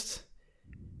honest,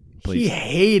 Please. He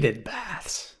hated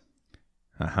baths.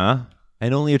 Uh-huh.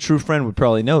 And only a true friend would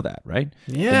probably know that, right?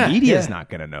 Yeah. The media's not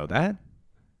going to know that.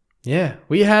 Yeah,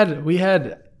 we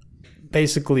had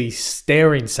basically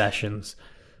staring sessions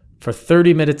for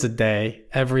 30 minutes a day,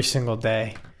 every single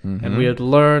day. Mm-hmm. And we would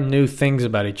learn new things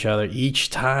about each other each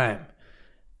time.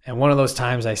 And one of those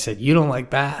times I said, "You don't like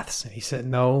baths?" And he said,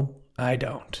 "No, I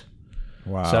don't."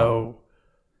 Wow. So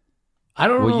I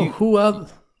don't know who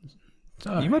else.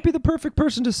 You might be the perfect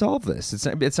person to solve this.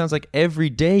 It sounds like every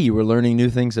day you were learning new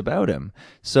things about him.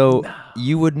 So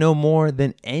you would know more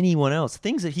than anyone else.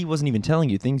 Things that he wasn't even telling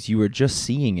you, things you were just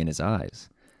seeing in his eyes.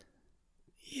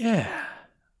 Yeah,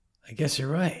 I guess you're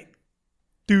right.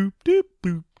 For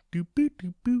the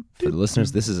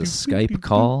listeners, this is a Skype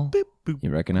call. You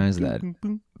recognize that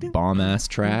bomb-ass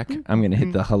track? I'm going to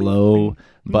hit the hello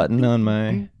button on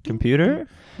my computer.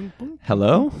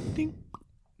 Hello?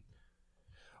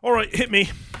 All right, hit me.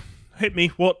 Hit me.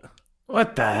 What?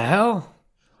 What the hell?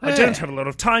 I don't have a lot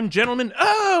of time, gentlemen.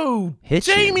 Oh, Hit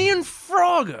you. Damien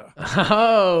Frogger.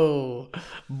 Oh,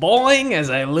 boing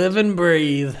as I live and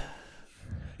breathe.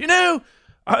 You know,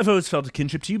 I've always felt a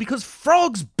kinship to you because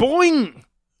frogs boing.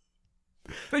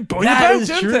 They boing That about, is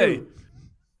don't true. they?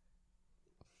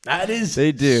 That is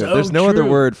They do. so There's no other true.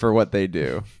 word for what they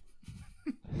do.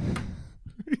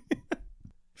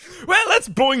 Well, let's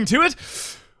boing to it.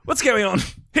 What's going on?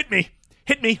 Hit me.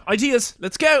 Hit me. Ideas.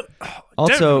 Let's go. Oh, I don't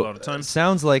have a Also, lot of time.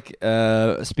 sounds like,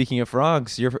 speaking of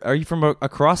frogs, are you from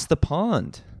across the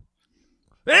pond?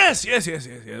 Yes.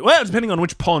 Well, depending on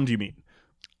which pond you mean.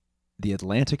 The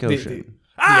Atlantic Ocean.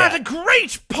 The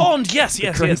great pond. Yes. Then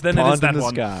it is Pond that in the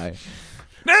one. sky.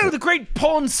 No, the great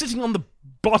pond sitting on the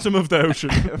bottom of the ocean.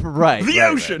 Right. The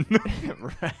ocean.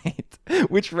 Right.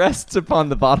 Which rests upon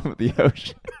the bottom of the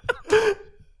ocean.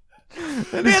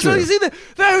 That is Yes, true. well, you see, the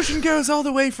ocean goes all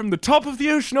the way from the top of the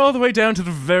ocean all the way down to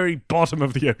the very bottom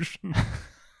of the ocean.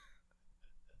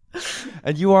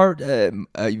 And you are,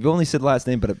 you've only said last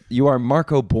name, but you are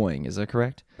Marco Boing, is that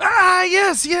correct?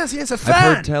 Yes, a fan.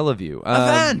 I've heard tell of you. A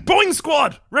fan. Boing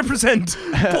Squad, represent.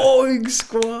 Boing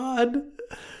Squad.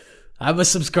 I'm a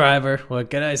subscriber. What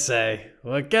can I say?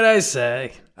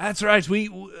 That's right,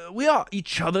 we are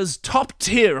each other's top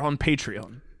tier on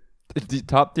Patreon. The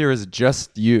top tier is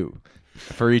just you.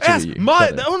 For each Yes, of you.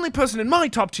 the only person in my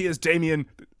top tier is Damien.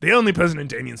 The only person in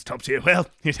Damien's top tier, well,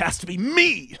 it has to be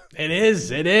me. It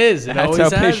is. It That's always how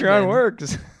has Patreon been.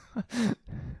 works.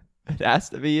 It has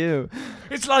to be you.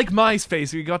 It's like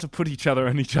MySpace. We got to put each other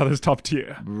in each other's top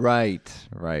tier. Right.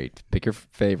 Pick your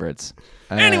favorites.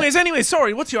 Anyways,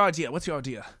 sorry, what's your idea?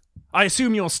 I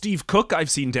assume you're Steve Cook. I've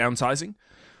seen Downsizing.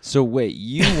 So wait,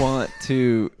 you want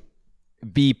to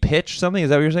be pitched something? Is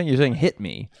that what you're saying? You're saying hit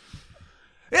me.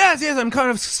 Yes, I'm kind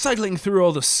of cycling through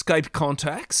all the Skype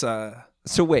contacts.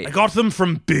 So wait. I got them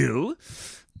from Bill.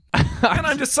 And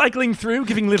I'm just cycling through,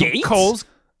 giving little Gates? calls.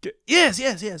 Yes.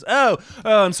 Oh,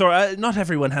 I'm sorry. Not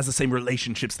everyone has the same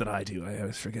relationships that I do. I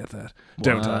always forget that.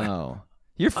 Don't I? Wow.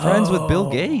 You're friends with Bill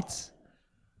Gates.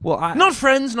 Well, Not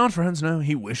friends, no.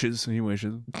 He wishes. He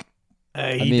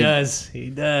mean-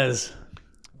 does.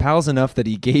 Pals enough that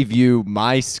he gave you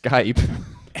my Skype.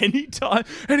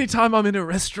 Anytime I'm in a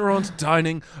restaurant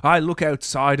dining, I look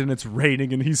outside and it's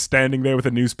raining and he's standing there with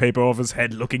a newspaper over his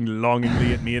head looking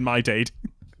longingly at me and my date.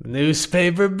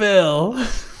 Newspaper Bill.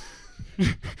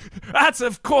 That's,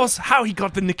 of course, how he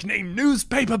got the nickname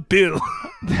Newspaper Bill.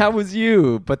 That was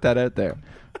you. Put that out there.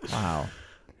 Wow.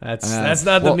 That's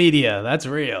not the media. That's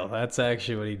real. That's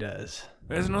actually what he does.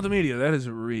 That's not the media. That is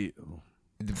real.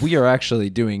 We are actually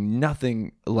doing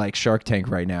nothing like Shark Tank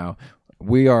right now.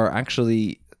 We are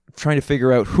actually trying to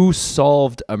figure out who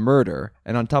solved a murder,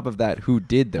 and on top of that, who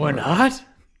did the We're murder. not?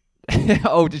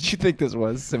 Oh, did you think this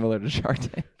was similar to Shark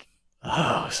Tank?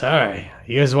 Oh, sorry.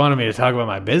 You guys wanted me to talk about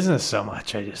my business so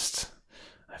much. I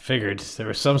figured there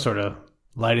was some sort of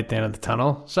light at the end of the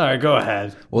tunnel. Sorry, go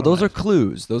ahead. Well, those are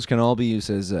clues. Those can all be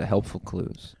used as helpful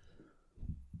clues.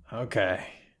 Okay.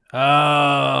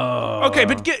 Oh. Okay,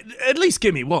 but at least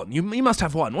give me one. You must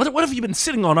have one. What have you been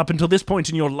sitting on up until this point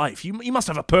in your life? You must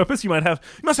have a purpose. You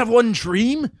must have one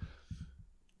dream.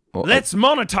 Well, Let's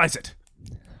monetize it.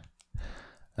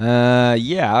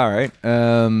 Yeah, all right.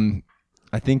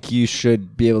 I think you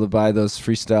should be able to buy those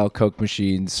freestyle Coke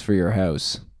machines for your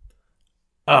house.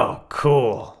 Oh,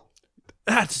 cool.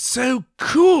 That's so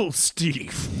cool,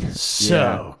 Steve.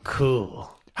 So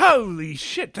cool. Holy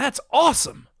shit, that's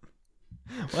awesome.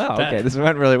 Wow, okay, this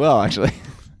went really well, actually.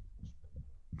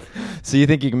 So you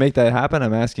think you can make that happen?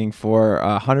 I'm asking for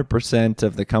 100%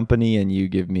 of the company, and you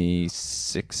give me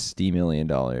 $60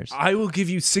 million. I will give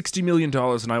you $60 million,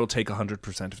 and I will take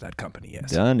 100% of that company,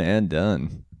 yes. Done and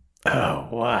done. Oh,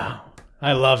 wow.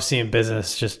 I love seeing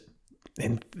business just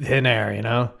in thin air, you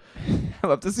know? I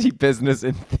love to see business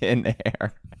in thin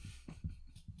air.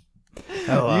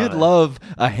 You'd love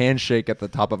a handshake at the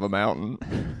top of a mountain.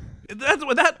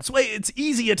 That's why it's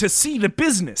easier to see the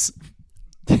business.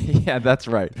 Yeah, that's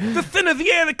right. The thinner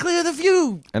the air, the clearer the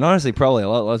view. And honestly, probably a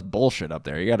lot less bullshit up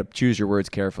there. You got to choose your words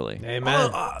carefully.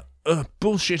 Amen.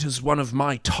 Bullshit is one of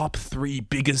my top 3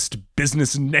 biggest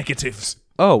business negatives.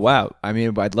 Oh, wow. I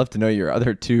mean, I'd love to know your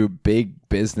other 2 big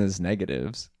business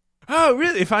negatives. Oh,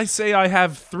 really? If I say I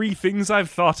have 3 things I've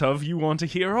thought of, you want to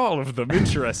hear all of them.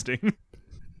 Interesting.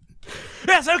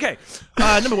 Yes, okay.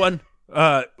 Number 1.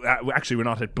 Actually, we're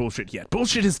not at bullshit yet.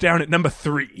 Bullshit is down at number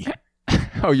 3.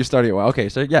 Oh, you're starting. Well, okay,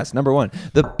 so yes, number 1.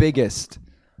 The biggest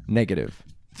negative.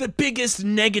 The biggest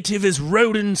negative is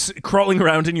rodents crawling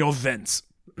around in your vents.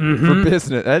 Mm-hmm. For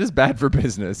business. That is bad for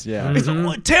business, yeah. It's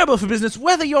terrible for business.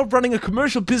 Whether you're running a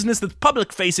commercial business that's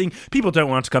public-facing, people don't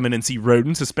want to come in and see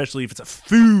rodents, especially if it's a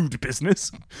food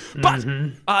business. But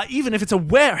even if it's a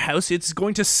warehouse, it's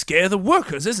going to scare the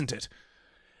workers, isn't it?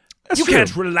 You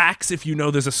can't relax if you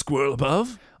know there's a squirrel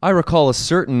above. I recall a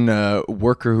certain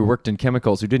worker who worked in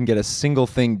chemicals who didn't get a single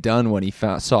thing done when he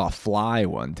saw a fly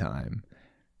one time.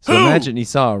 So Who? imagine he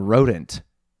saw a rodent.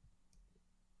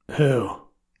 Who?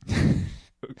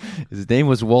 His name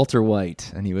was Walter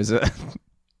White, and he was a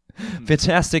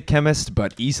fantastic chemist,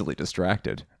 but easily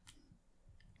distracted.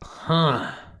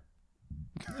 Huh.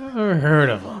 Never heard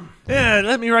of him. Yeah,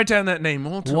 let me write down that name.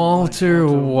 Walter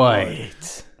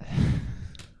White.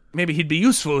 Maybe he'd be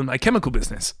useful in my chemical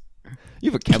business. You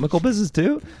have a chemical business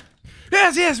too?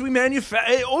 Yes, we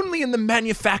only in the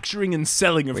manufacturing and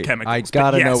selling of chemicals. I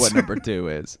gotta but yes. know what number 2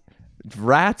 is.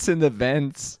 Rats in the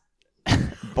vents.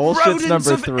 Bullshit's Rodents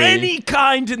number of 3. any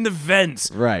kind in the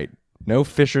vents. Right. No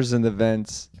fishers in the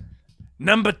vents.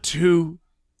 Number 2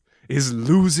 is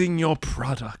losing your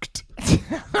product.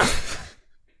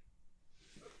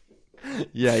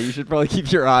 Yeah, you should probably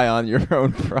keep your eye on your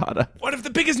own product. One of the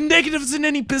biggest negatives in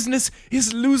any business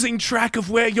is losing track of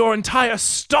where your entire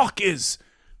stock is.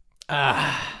 If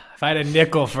I had a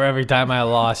nickel for every time I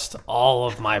lost all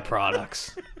of my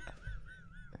products,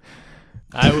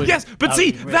 I would. Yes, but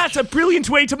see, that's a brilliant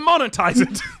way to monetize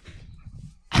it.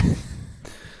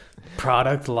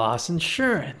 Product loss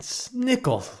insurance.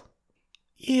 Nickel.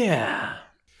 Yeah.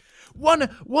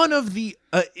 One of the,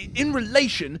 in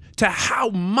relation to how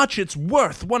much it's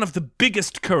worth, one of the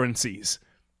biggest currencies.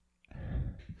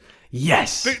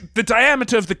 Yes. The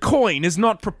diameter of the coin is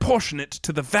not proportionate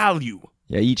to the value.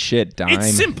 Yeah, eat shit, dime.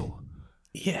 It's simple.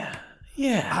 Yeah.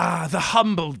 Yeah. Ah, the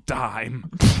humble dime.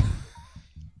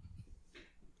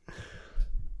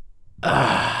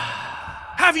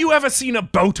 Have you ever seen a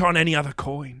boat on any other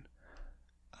coin?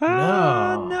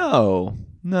 No.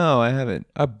 No, I haven't.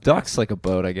 A duck's like a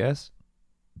boat, I guess.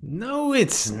 No,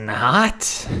 it's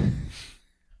not.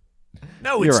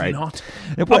 No, You're it's right. not.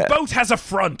 Yeah, A but- boat has a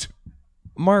front.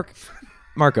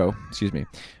 Marco, excuse me.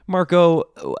 Marco,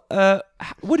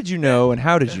 what did you know and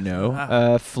how did you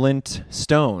know Flint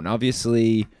Stone?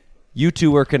 Obviously, you two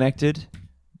were connected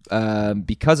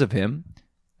because of him,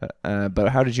 but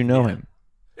how did you know him?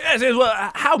 Yes,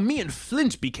 well, how me and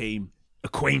Flint became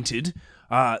acquainted.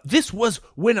 This was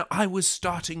when I was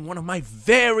starting one of my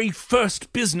very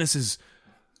first businesses.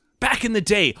 Back in the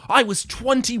day, I was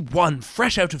 21,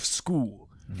 fresh out of school.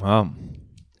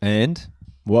 And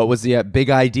what was the big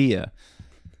idea?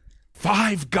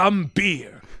 5 gum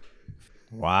beer.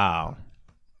 Wow.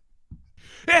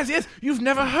 Yes, you've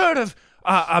never heard of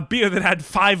a beer that had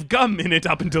 5 gum in it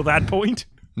up until that point?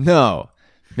 No.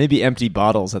 Maybe empty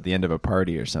bottles at the end of a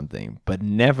party or something, but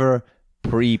never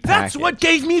pre-packaged. That's what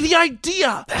gave me the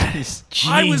idea. I was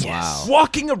Genius.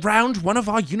 walking around one of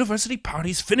our university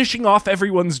parties, finishing off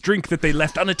everyone's drink that they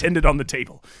left unattended on the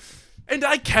table. And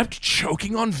I kept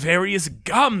choking on various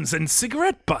gums and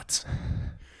cigarette butts.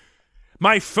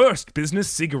 My first business,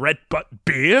 cigarette butt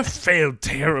beer, failed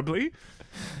terribly.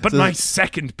 But my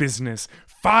second business,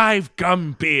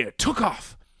 5-gum beer, took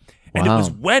off. And Wow. it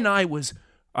was when I was,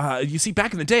 you see,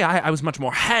 back in the day, I was much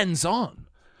more hands-on.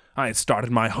 I had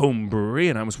started my home brewery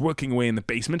and I was working away in the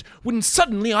basement when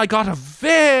suddenly I got a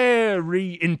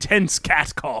very intense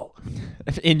cat call.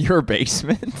 In your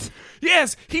basement?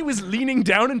 Yes, he was leaning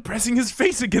down and pressing his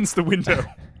face against the window.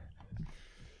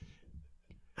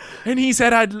 And he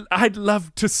said, I'd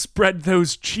love to spread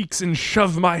those cheeks and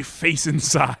shove my face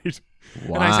inside.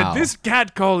 Wow. And I said, this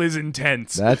cat call is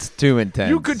intense. That's too intense.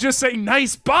 You could just say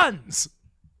nice buns.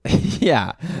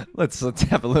 Yeah. Let's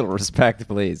have a little respect,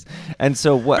 please. And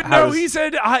so what? But no, he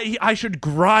said I should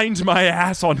grind my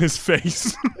ass on his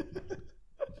face.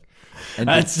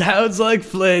 That sounds like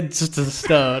Flint to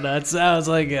Stone. That sounds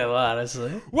like him, honestly.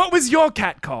 What was your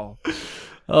cat call?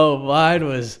 Oh, mine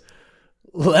was,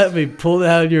 let me pull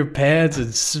down your pants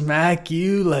and smack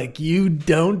you like you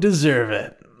don't deserve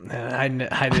it. And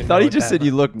I thought he just said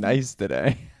you look nice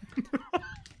today.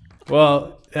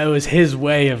 Well, that was his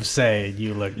way of saying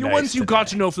you look nice Once you today. got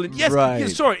to know Flint. Yes, Right.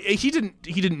 yes, sorry. He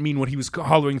didn't mean what he was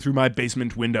hollering through my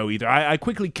basement window either. I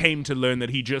quickly came to learn that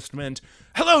he just meant,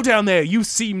 hello down there. You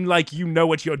seem like you know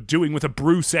what you're doing with a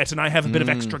brew set, and I have a bit of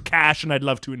extra cash, and I'd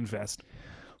love to invest.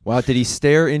 Wow, did he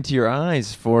stare into your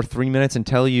eyes for 3 minutes and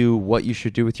tell you what you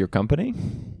should do with your company?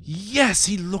 Yes,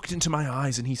 he looked into my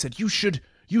eyes and he said, you should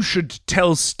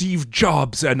tell Steve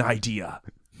Jobs an idea.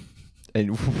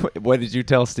 And what did you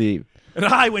tell Steve? And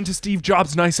I went to Steve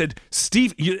Jobs and I said,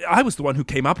 Steve, I was the one who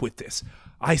came up with this.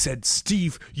 I said,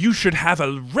 Steve, you should have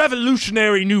a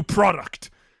revolutionary new product.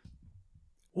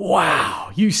 Wow,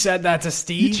 you said that to You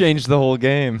Steve? changed the whole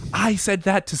game. I said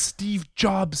that to Steve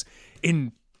Jobs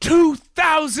in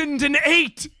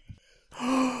 2008.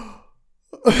 Wow.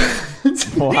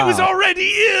 He was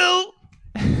already ill.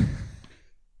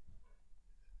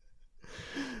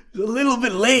 A little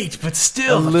bit late, but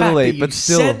still, A the little fact late, that you but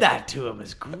still- said that to him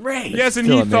is great. Yes, and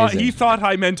Still he amazing. thought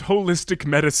I meant holistic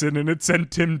medicine, and it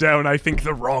sent him down, I think,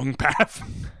 the wrong path.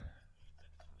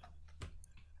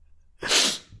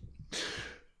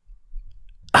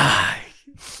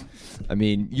 I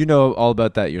mean, you know all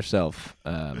about that yourself,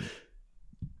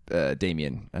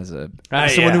 Damien, as someone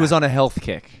yeah. who was on a health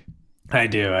kick. I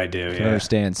do, I yeah.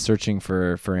 understand searching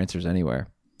for answers anywhere.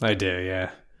 I do,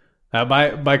 yeah.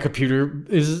 My computer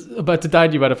is about to die.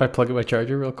 Do you mind if I plug in my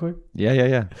charger real quick?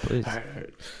 Yeah, please.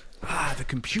 The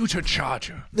computer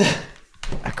charger.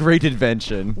 A great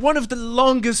invention. One of the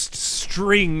longest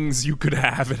strings you could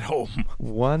have at home.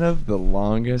 One of the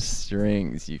longest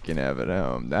strings you can have at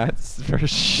home. That's for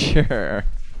sure.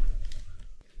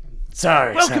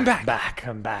 Sorry. Welcome sorry. back.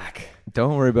 I'm back.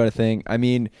 Don't worry about a thing. I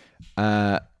mean,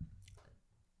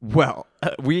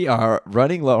 we are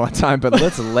running low on time, but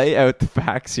let's lay out the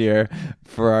facts here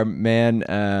for our man,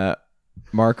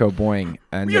 Marco Boing.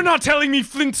 And You're not telling me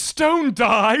Flint Stone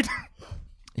died?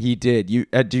 he did. You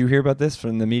do you hear about this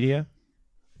from the media?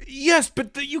 Yes,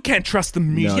 but you can't trust the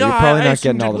media. you're probably I not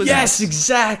assumed getting all it the was- facts. Yes,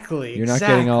 exactly. You're not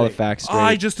getting all the exactly. facts straight.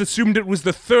 I just assumed it was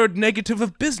the third negative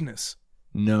of business.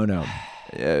 No.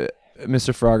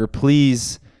 Mr. Frogger,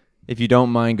 please, if you don't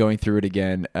mind going through it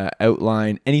again,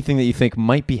 outline anything that you think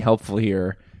might be helpful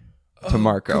here to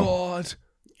Marco. God.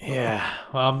 Yeah.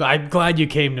 Well, I'm glad you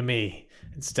came to me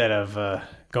instead of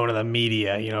going to the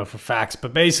media, for facts.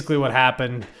 But basically what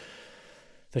happened,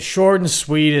 the short and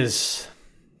sweet is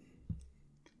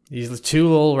these two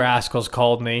little rascals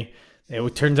called me.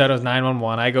 It turns out it was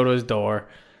 911. I go to his door.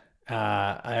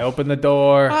 I open the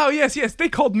door. Oh, yes, they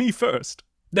called me first.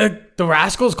 The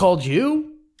rascals called you?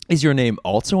 Is your name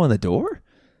also on the door?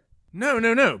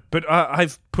 No, but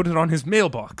I've put it on his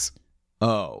mailbox.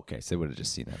 Oh, okay. So they would have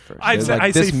just seen that first. I They're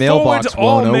like, say this forward mailbox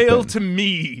all won't mail open. to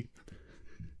me.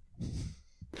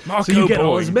 Marco So you get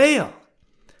all his Boing. mail. Has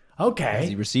he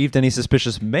Okay. received any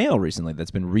suspicious mail recently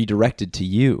that's been redirected to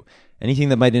you? Anything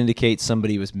that might indicate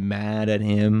somebody was mad at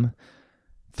him?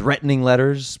 Threatening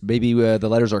letters? Maybe the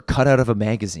letters are cut out of a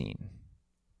magazine.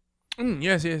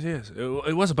 Yes.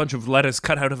 It was a bunch of letters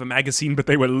cut out of a magazine, but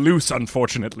they were loose,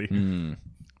 unfortunately.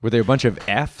 Were there a bunch of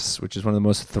Fs, which is one of the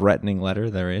most threatening letter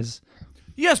there is?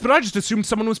 Yes, but I just assumed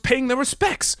someone was paying their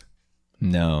respects.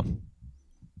 No.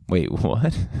 Wait,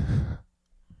 what?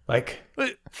 Like,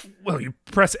 Well, you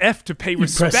press F to pay you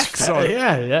press respects on it.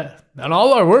 Yeah. On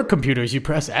all our work computers, you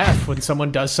press F when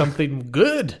someone does something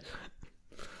good.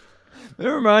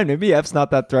 Never mind. Maybe F's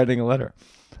not that threatening a letter.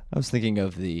 I was thinking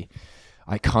of the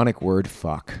iconic word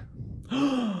fuck.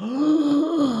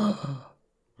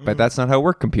 But that's not how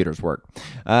work computers work.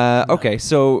 Okay,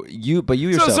 so you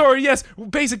yourself. So sorry, yes.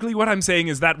 Basically, what I'm saying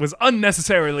is that was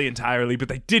unnecessarily entirely, but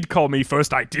they did call me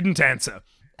first. I didn't answer.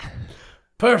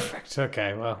 Perfect.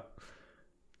 Okay, well,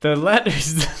 the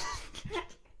letters.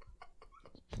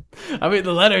 I mean,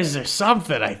 the letters are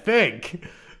something, I think.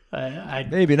 I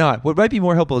Maybe not. What might be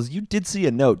more helpful is you did see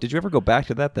a note. Did you ever go back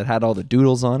to that had all the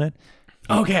doodles on it?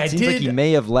 Okay, Seems like he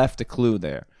may have left a clue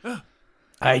there.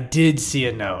 I did see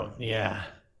a note. Yeah,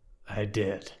 I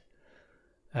did.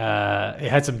 It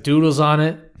had some doodles on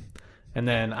it, and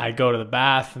then I go to the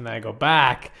bath, and then I go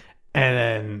back, and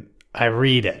then I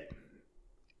read it.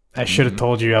 I should have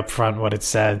told you up front what it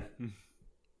said.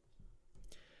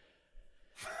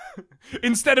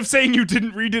 Instead of saying you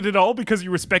didn't read it at all because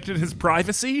you respected his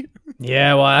privacy?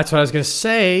 Yeah, well, that's what I was going to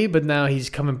say, but now he's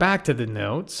coming back to the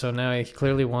note, so now he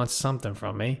clearly wants something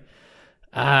from me.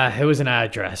 It was an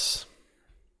address.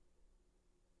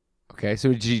 Okay,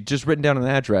 so you just written down an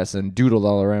address and doodled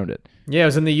all around it. Yeah, it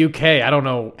was in the UK. I don't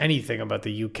know anything about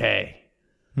the UK.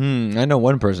 I know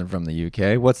one person from the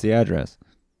UK. What's the address?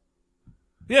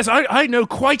 Yes, I know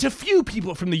quite a few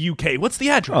people from the UK. What's the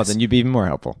address? Oh, then you'd be even more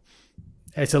helpful.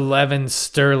 It's 11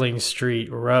 Sterling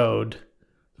Street Road.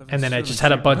 And then it just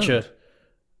had a bunch of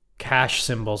cash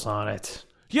symbols on it.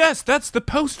 Yes, that's the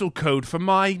postal code for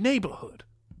my neighborhood.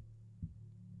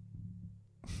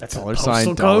 That's Dollar a sign,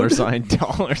 postal dollar code? sign,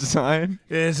 dollar sign.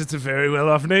 Yes, it's a very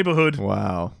well-off neighborhood.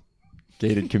 Wow.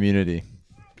 Gated community.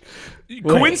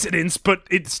 Coincidence, but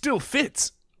it still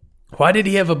fits. Why did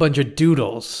he have a bunch of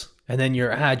doodles and then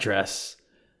your address?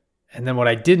 And then what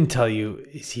I didn't tell you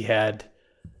is he had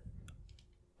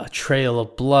a trail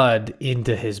of blood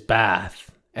into his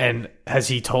bath. And has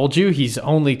he told you? He's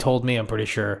only told me, I'm pretty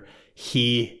sure,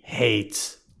 he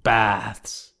hates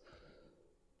baths.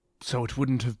 So it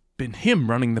wouldn't have been him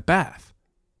running the bath.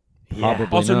 Probably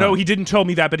Also, not. no, he didn't tell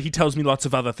me that, but he tells me lots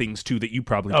of other things too that you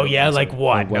probably don't Oh yeah, know. like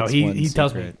what? Or No, what's he one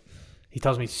tells me. secret? He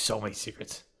tells me so many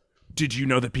secrets. Did you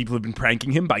know that people have been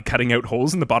pranking him by cutting out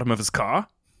holes in the bottom of his car?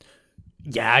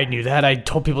 Yeah, I knew that. I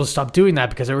told people to stop doing that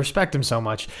because I respect him so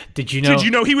much. Did you know? Did you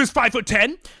know he was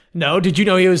 5'10"? No. Did you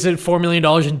know he was at $4 million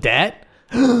in debt?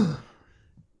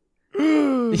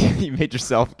 You made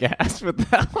yourself gasp with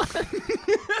that one.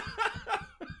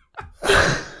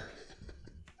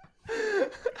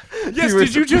 Yes,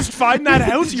 did you just find that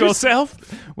out yourself?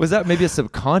 Was that maybe a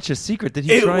subconscious secret? Did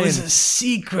he It try was and a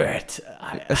secret.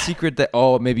 a secret that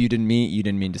maybe you didn't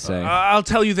mean to say? I'll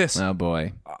tell you this. Oh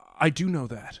boy. I do know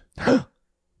that.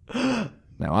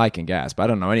 Now I can gasp. I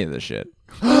don't know any of this shit.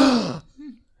 Yes,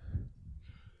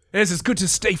 it's good to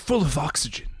stay full of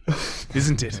oxygen,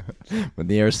 isn't it? When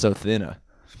the air's so thin.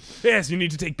 Yes, you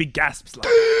need to take big gasps. Like.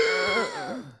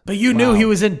 But you knew he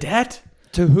was in debt?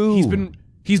 To who?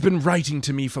 He's been writing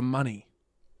to me for money.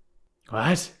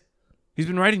 What? He's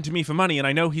been writing to me for money, and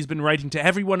I know he's been writing to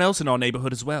everyone else in our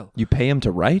neighborhood as well. You pay him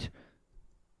to write?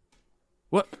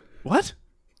 What? What?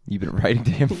 You've been writing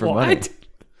to him for money. What?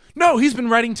 No, he's been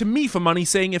writing to me for money,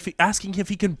 asking if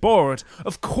he can borrow it.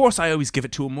 Of course I always give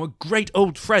it to him. We're great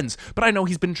old friends. But I know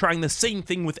he's been trying the same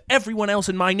thing with everyone else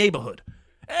in my neighborhood.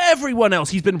 Everyone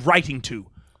else he's been writing to.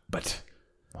 But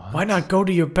why not go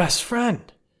to your best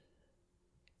friend?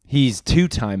 He's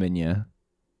two-timing you.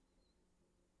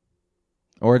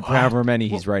 Or however many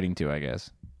he's writing to, I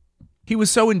guess. He was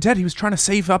so in debt, he was trying to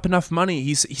save up enough money.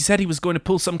 He said he was going to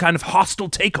pull some kind of hostile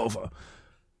takeover.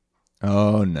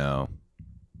 Oh, no.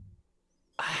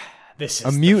 This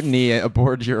is A mutiny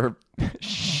aboard your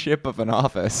ship of an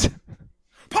office.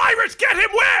 Pirates, get him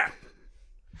where?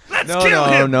 Let's kill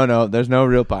him! No. There's no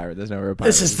real pirate.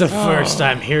 This is the first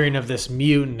I'm hearing of this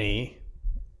mutiny.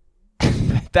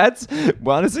 That's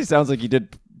honestly sounds like you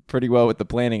did pretty well with the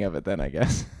planning of it then, I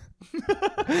guess.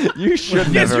 You shouldn't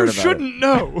have Yes, heard you about shouldn't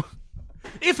know.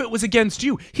 If it was against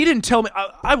you, he didn't tell me.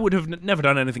 I would have never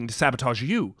done anything to sabotage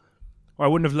you. Or I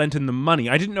wouldn't have lent him the money.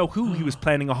 I didn't know who he was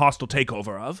planning a hostile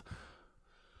takeover of.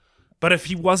 But if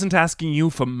he wasn't asking you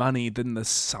for money, then the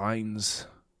signs,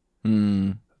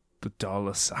 the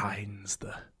dollar signs,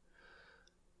 the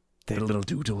little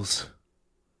doodles.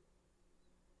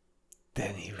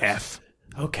 Then he was... F.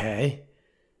 Okay.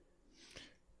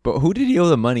 But who did he owe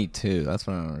the money to? That's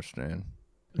what I don't understand.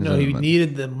 No, he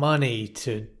needed the money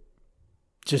to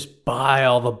just buy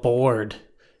all the board.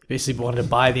 He basically wanted to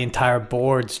buy the entire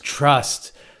board's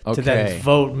trust to Okay. then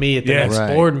vote me at the Yes. next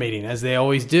Right. board meeting, as they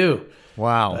always do.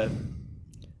 Wow.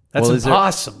 That's Well, is there-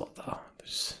 impossible, though.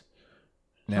 There's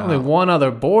Now, only one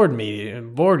other board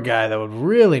guy that would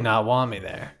really not want me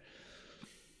there.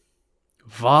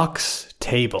 Vox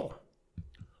Table.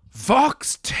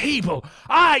 Vox Table.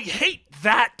 I hate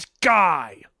that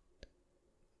guy.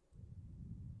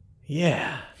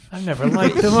 Yeah, I've never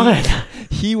liked him either.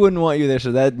 he wouldn't want you there,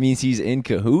 so that means he's in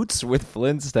cahoots with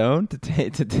Flintstone to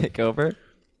take over.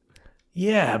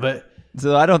 Yeah, but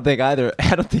So I don't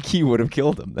think he would have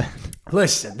killed him then.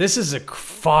 Listen, this is a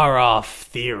far off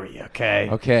theory, okay?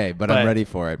 Okay, but I'm ready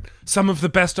for it. Some of the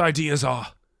best ideas are.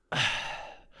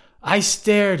 I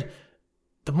stared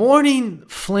the morning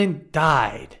Flint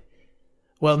died.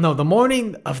 Well, no, the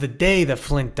morning of the day that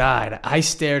Flint died, I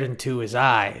stared into his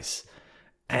eyes.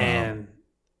 And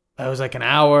that was like an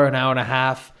hour and a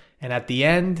half. And at the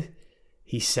end,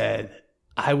 he said,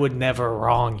 I would never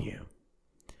wrong you.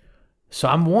 So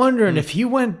I'm wondering if he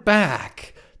went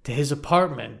back to his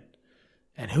apartment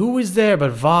and who was there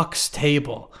but Vox's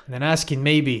table, and then asking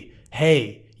maybe,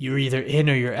 hey, you're either in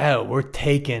or you're out. We're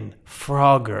taking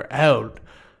Frogger out.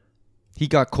 He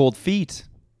got cold feet.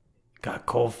 Got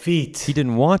cold feet. He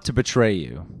didn't want to betray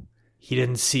you. He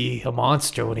didn't see a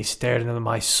monster when he stared into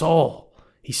my soul.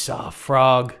 He saw a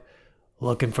frog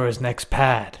looking for his next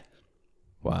pad.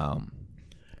 Wow.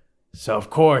 So, of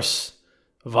course,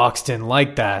 Vox didn't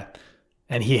like that.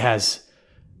 And he has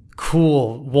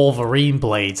cool Wolverine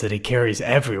blades that he carries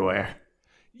everywhere.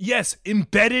 Yes,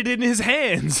 embedded in his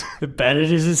hands.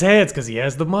 Embedded in his hands because he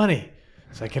has the money.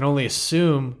 So I can only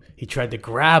assume he tried to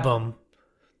grab him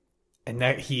and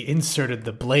that he inserted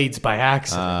the blades by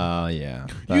accident. Oh, yeah.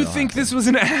 You think this was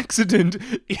an accident?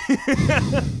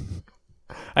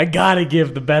 I gotta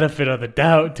give the benefit of the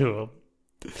doubt to him.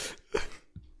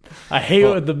 I hate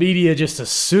when the media just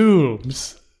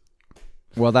assumes.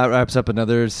 Well, that wraps up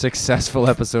another successful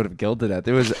episode of Guild to Death.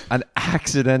 There was an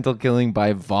accidental killing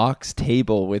by Vox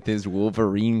Table with his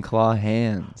Wolverine claw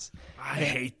hands. I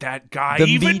hate that guy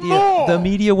The more.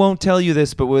 media won't tell you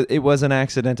this, but it was an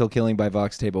accidental killing by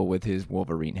Vox Table with his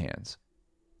Wolverine hands.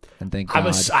 And thank God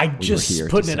I'm we just were here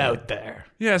putting to it say out there.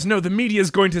 Yes, no, the media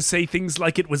is going to say things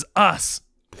like it was us.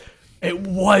 It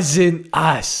wasn't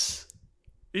us.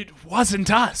 It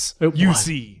wasn't us, It you was.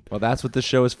 see. Well, that's what the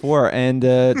show is for. And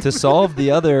to solve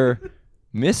the other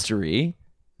mystery,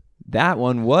 that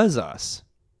one was us.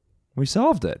 We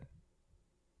solved it.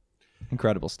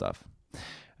 Incredible stuff.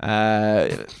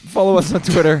 Follow us on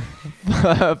Twitter.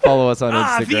 Follow us on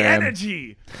Instagram. The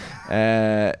energy.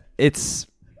 It's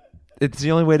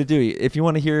the only way to do it. If you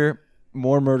want to hear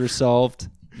more murders solved,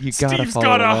 you gotta Steve's follow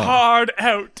got a along. hard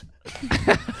out.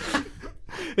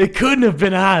 It couldn't have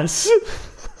been us.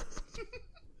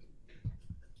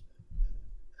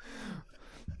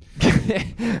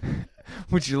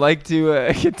 Would you like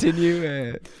to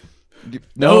continue?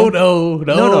 No.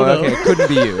 Okay, it couldn't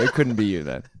be you. It couldn't be you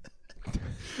then.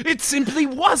 It simply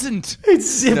wasn't. It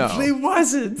simply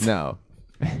wasn't. No.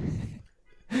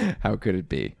 How could it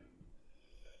be?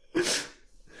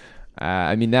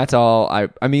 I mean, that's all.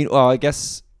 I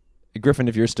guess Griffin,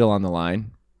 if you're still on the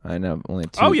line, I know only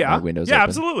two windows. Yeah, open.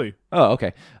 absolutely. Oh,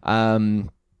 okay.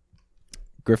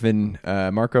 Griffin,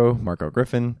 Marco,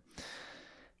 Griffin,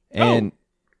 and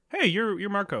Hey, you're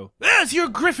Marco. Yes, you're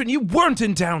Griffin. You weren't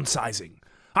in downsizing.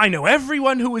 I know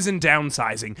everyone who was in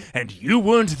downsizing, and you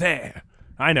weren't there.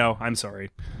 I know. I'm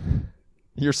sorry.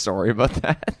 you're sorry about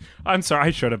that. I'm sorry.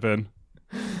 I should have been.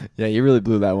 Yeah, you really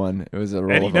blew that one. It was a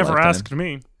roll And he of a never lifetime. asked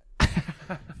me.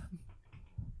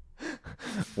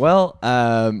 Well,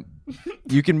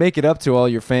 you can make it up to all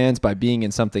your fans by being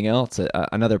in something else,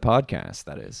 another podcast,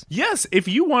 that is. Yes, if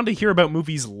you want to hear about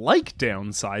movies like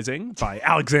Downsizing by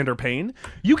Alexander Payne,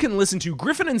 you can listen to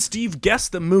Griffin and Steve Guess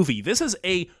the Movie. This is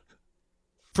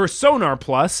for Sonar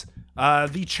Plus,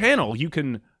 the channel. You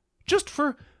can, just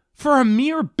for a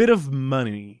mere bit of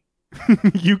money,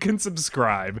 you can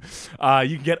subscribe.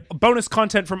 You can get bonus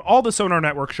content from all the Sonar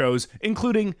Network shows,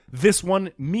 including this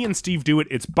one. Me and Steve do it.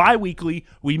 It's bi-weekly.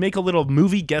 We make a little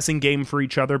movie guessing game for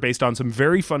each other based on some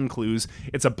very fun clues.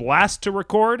 It's a blast to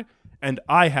record, and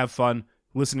I have fun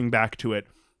listening back to it.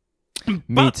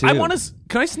 Me too.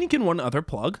 Can I sneak in one other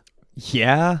plug?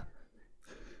 Yeah?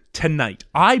 Tonight,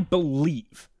 I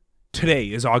believe today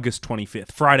is August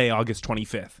 25th, Friday, August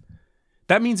 25th.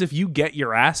 That means if you get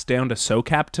your ass down to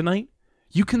SoCap tonight,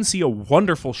 you can see a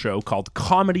wonderful show called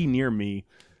Comedy Near Me,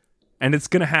 and it's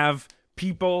going to have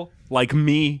people like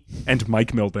me and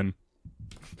Mike Mildon.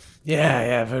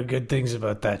 Yeah, I've heard good things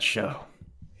about that show.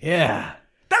 Yeah.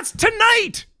 That's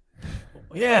tonight!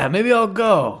 Yeah, maybe I'll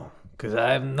go, because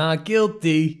I'm not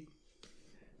guilty.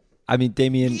 I mean,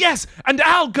 Damien... Yes, and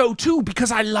I'll go too,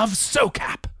 because I love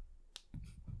SoCap.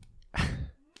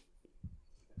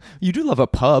 You do love a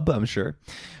pub, I'm sure.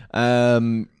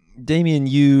 Damien,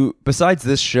 you, besides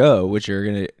this show, which you're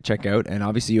going to check out, and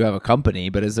obviously you have a company,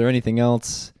 but is there anything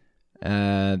else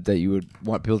that you would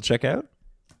want people to check out?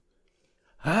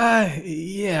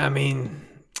 Yeah, I mean,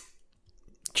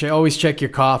 always check your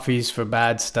coffees for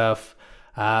bad stuff.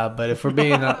 But if we're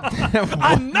being...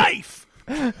 A knife!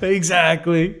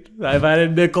 Exactly. I've had a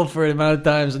nickel for the amount of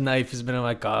times a knife has been in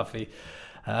my coffee.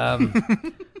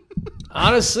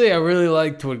 Honestly, I really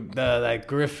liked what that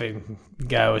Griffin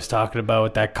guy was talking about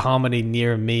with that comedy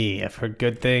near me. I've heard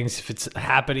good things. If it's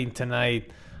happening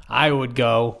tonight, I would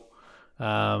go.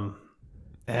 And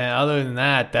other than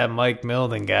that Mike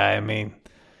Mildon guy, I mean,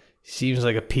 seems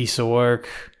like a piece of work,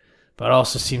 but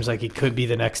also seems like he could be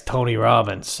the next Tony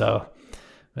Robbins. So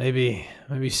maybe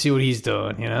see what he's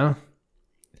doing, you know?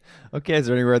 Okay, is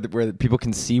there anywhere where people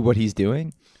can see what he's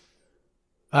doing?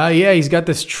 Yeah, he's got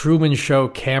this Truman Show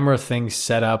camera thing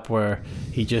set up where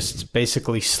he just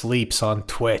basically sleeps on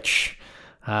Twitch.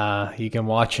 You can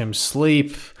watch him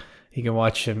sleep. You can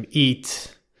watch him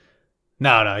eat.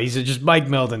 No, he's just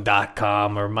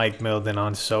MikeMildon.com or Mike Mildon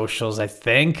on socials, I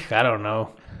think. I don't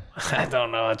know.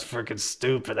 That's freaking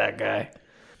stupid, that guy.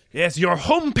 Yes, your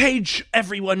homepage,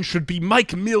 everyone, should be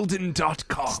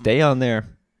MikeMildon.com. Stay on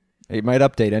there. It might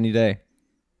update any day.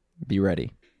 Be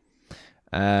ready.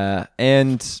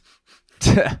 And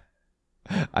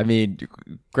I mean,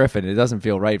 Griffin, it doesn't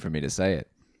feel right for me to say it.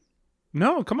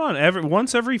 No, come on.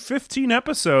 Once every 15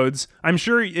 episodes, I'm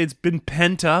sure it's been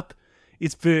pent up.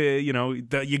 It's been,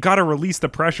 you got to release the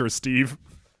pressure, Steve.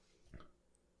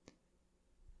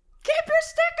 Keep your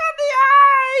stick on the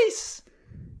ice.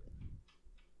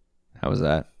 How was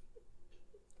that?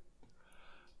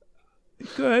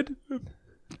 Good.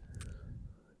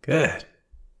 That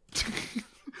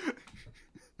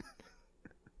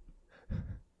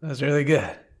was really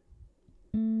good.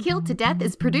 Killed to Death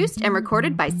is produced and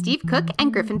recorded by Steve Cook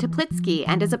and Griffin Toplitsky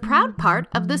and is a proud part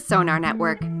of the Sonar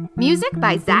Network. Music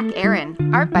by Zach Aaron.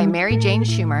 Art by Mary Jane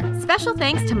Schumer. Special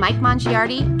thanks to Mike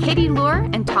Mongiardi, Katie Lure,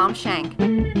 and Tom Shank.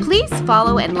 Please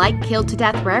follow and like Killed to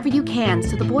Death wherever you can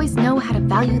so the boys know how to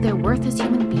value their worth as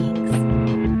human beings.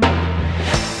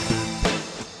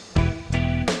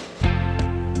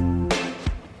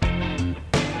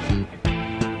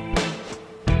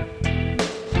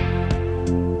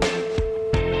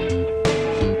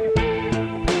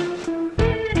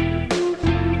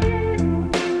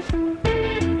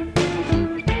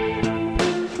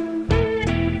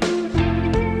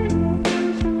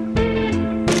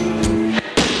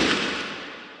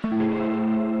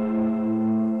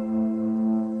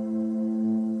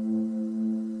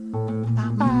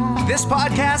 This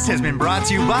podcast has been brought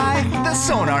to you by the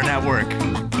Sonar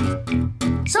Network.